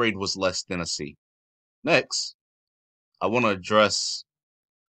grade was less than a C. Next, I want to address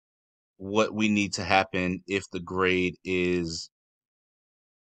what we need to happen if the grade is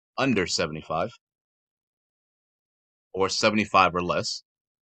under 75 or 75 or less.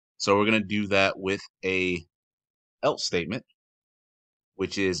 So we're going to do that with a else statement,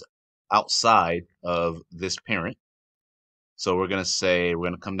 which is outside of this parent. So we're going to say, we're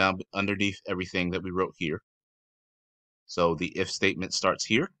going to come down underneath everything that we wrote here. So the if statement starts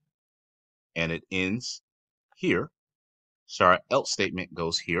here and it ends here. So our else statement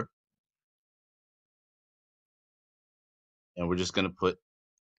goes here. And we're just going to put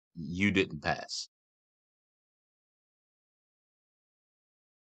you didn't pass.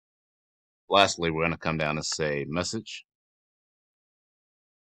 Lastly, we're going to come down and say message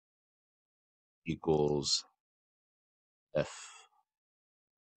equals F.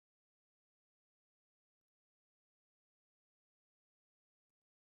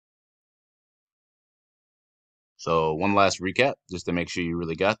 So one last recap, just to make sure you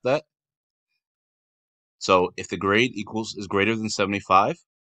really got that. So if the grade is greater than 75,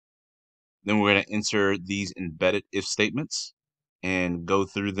 then we're going to enter these embedded if statements and go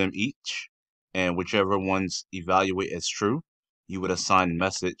through them each. And whichever ones evaluate as true, you would assign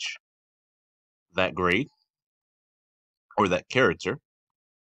message that grade or that character.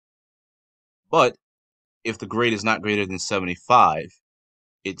 But if the grade is not greater than 75,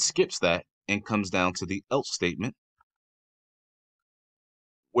 it skips that and comes down to the else statement,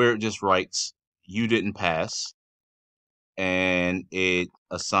 where it just writes you didn't pass, and it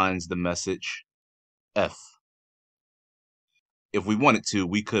assigns the message F. If we wanted to,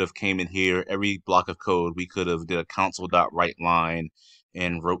 we could have came in here, every block of code, we could have did a console.write line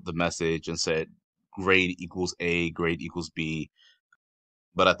and wrote the message and said grade equals A, grade equals B.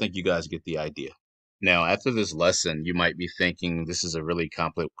 But I think you guys get the idea. Now, after this lesson, you might be thinking this is a really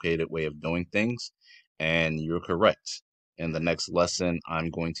complicated way of doing things. and you're correct. In the next lesson, I'm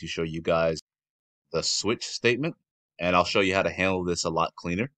going to show you guys the switch statement, and I'll show you how to handle this a lot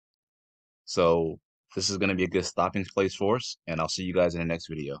cleaner. So this is going to be a good stopping place for us, and I'll see you guys in the next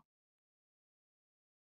video.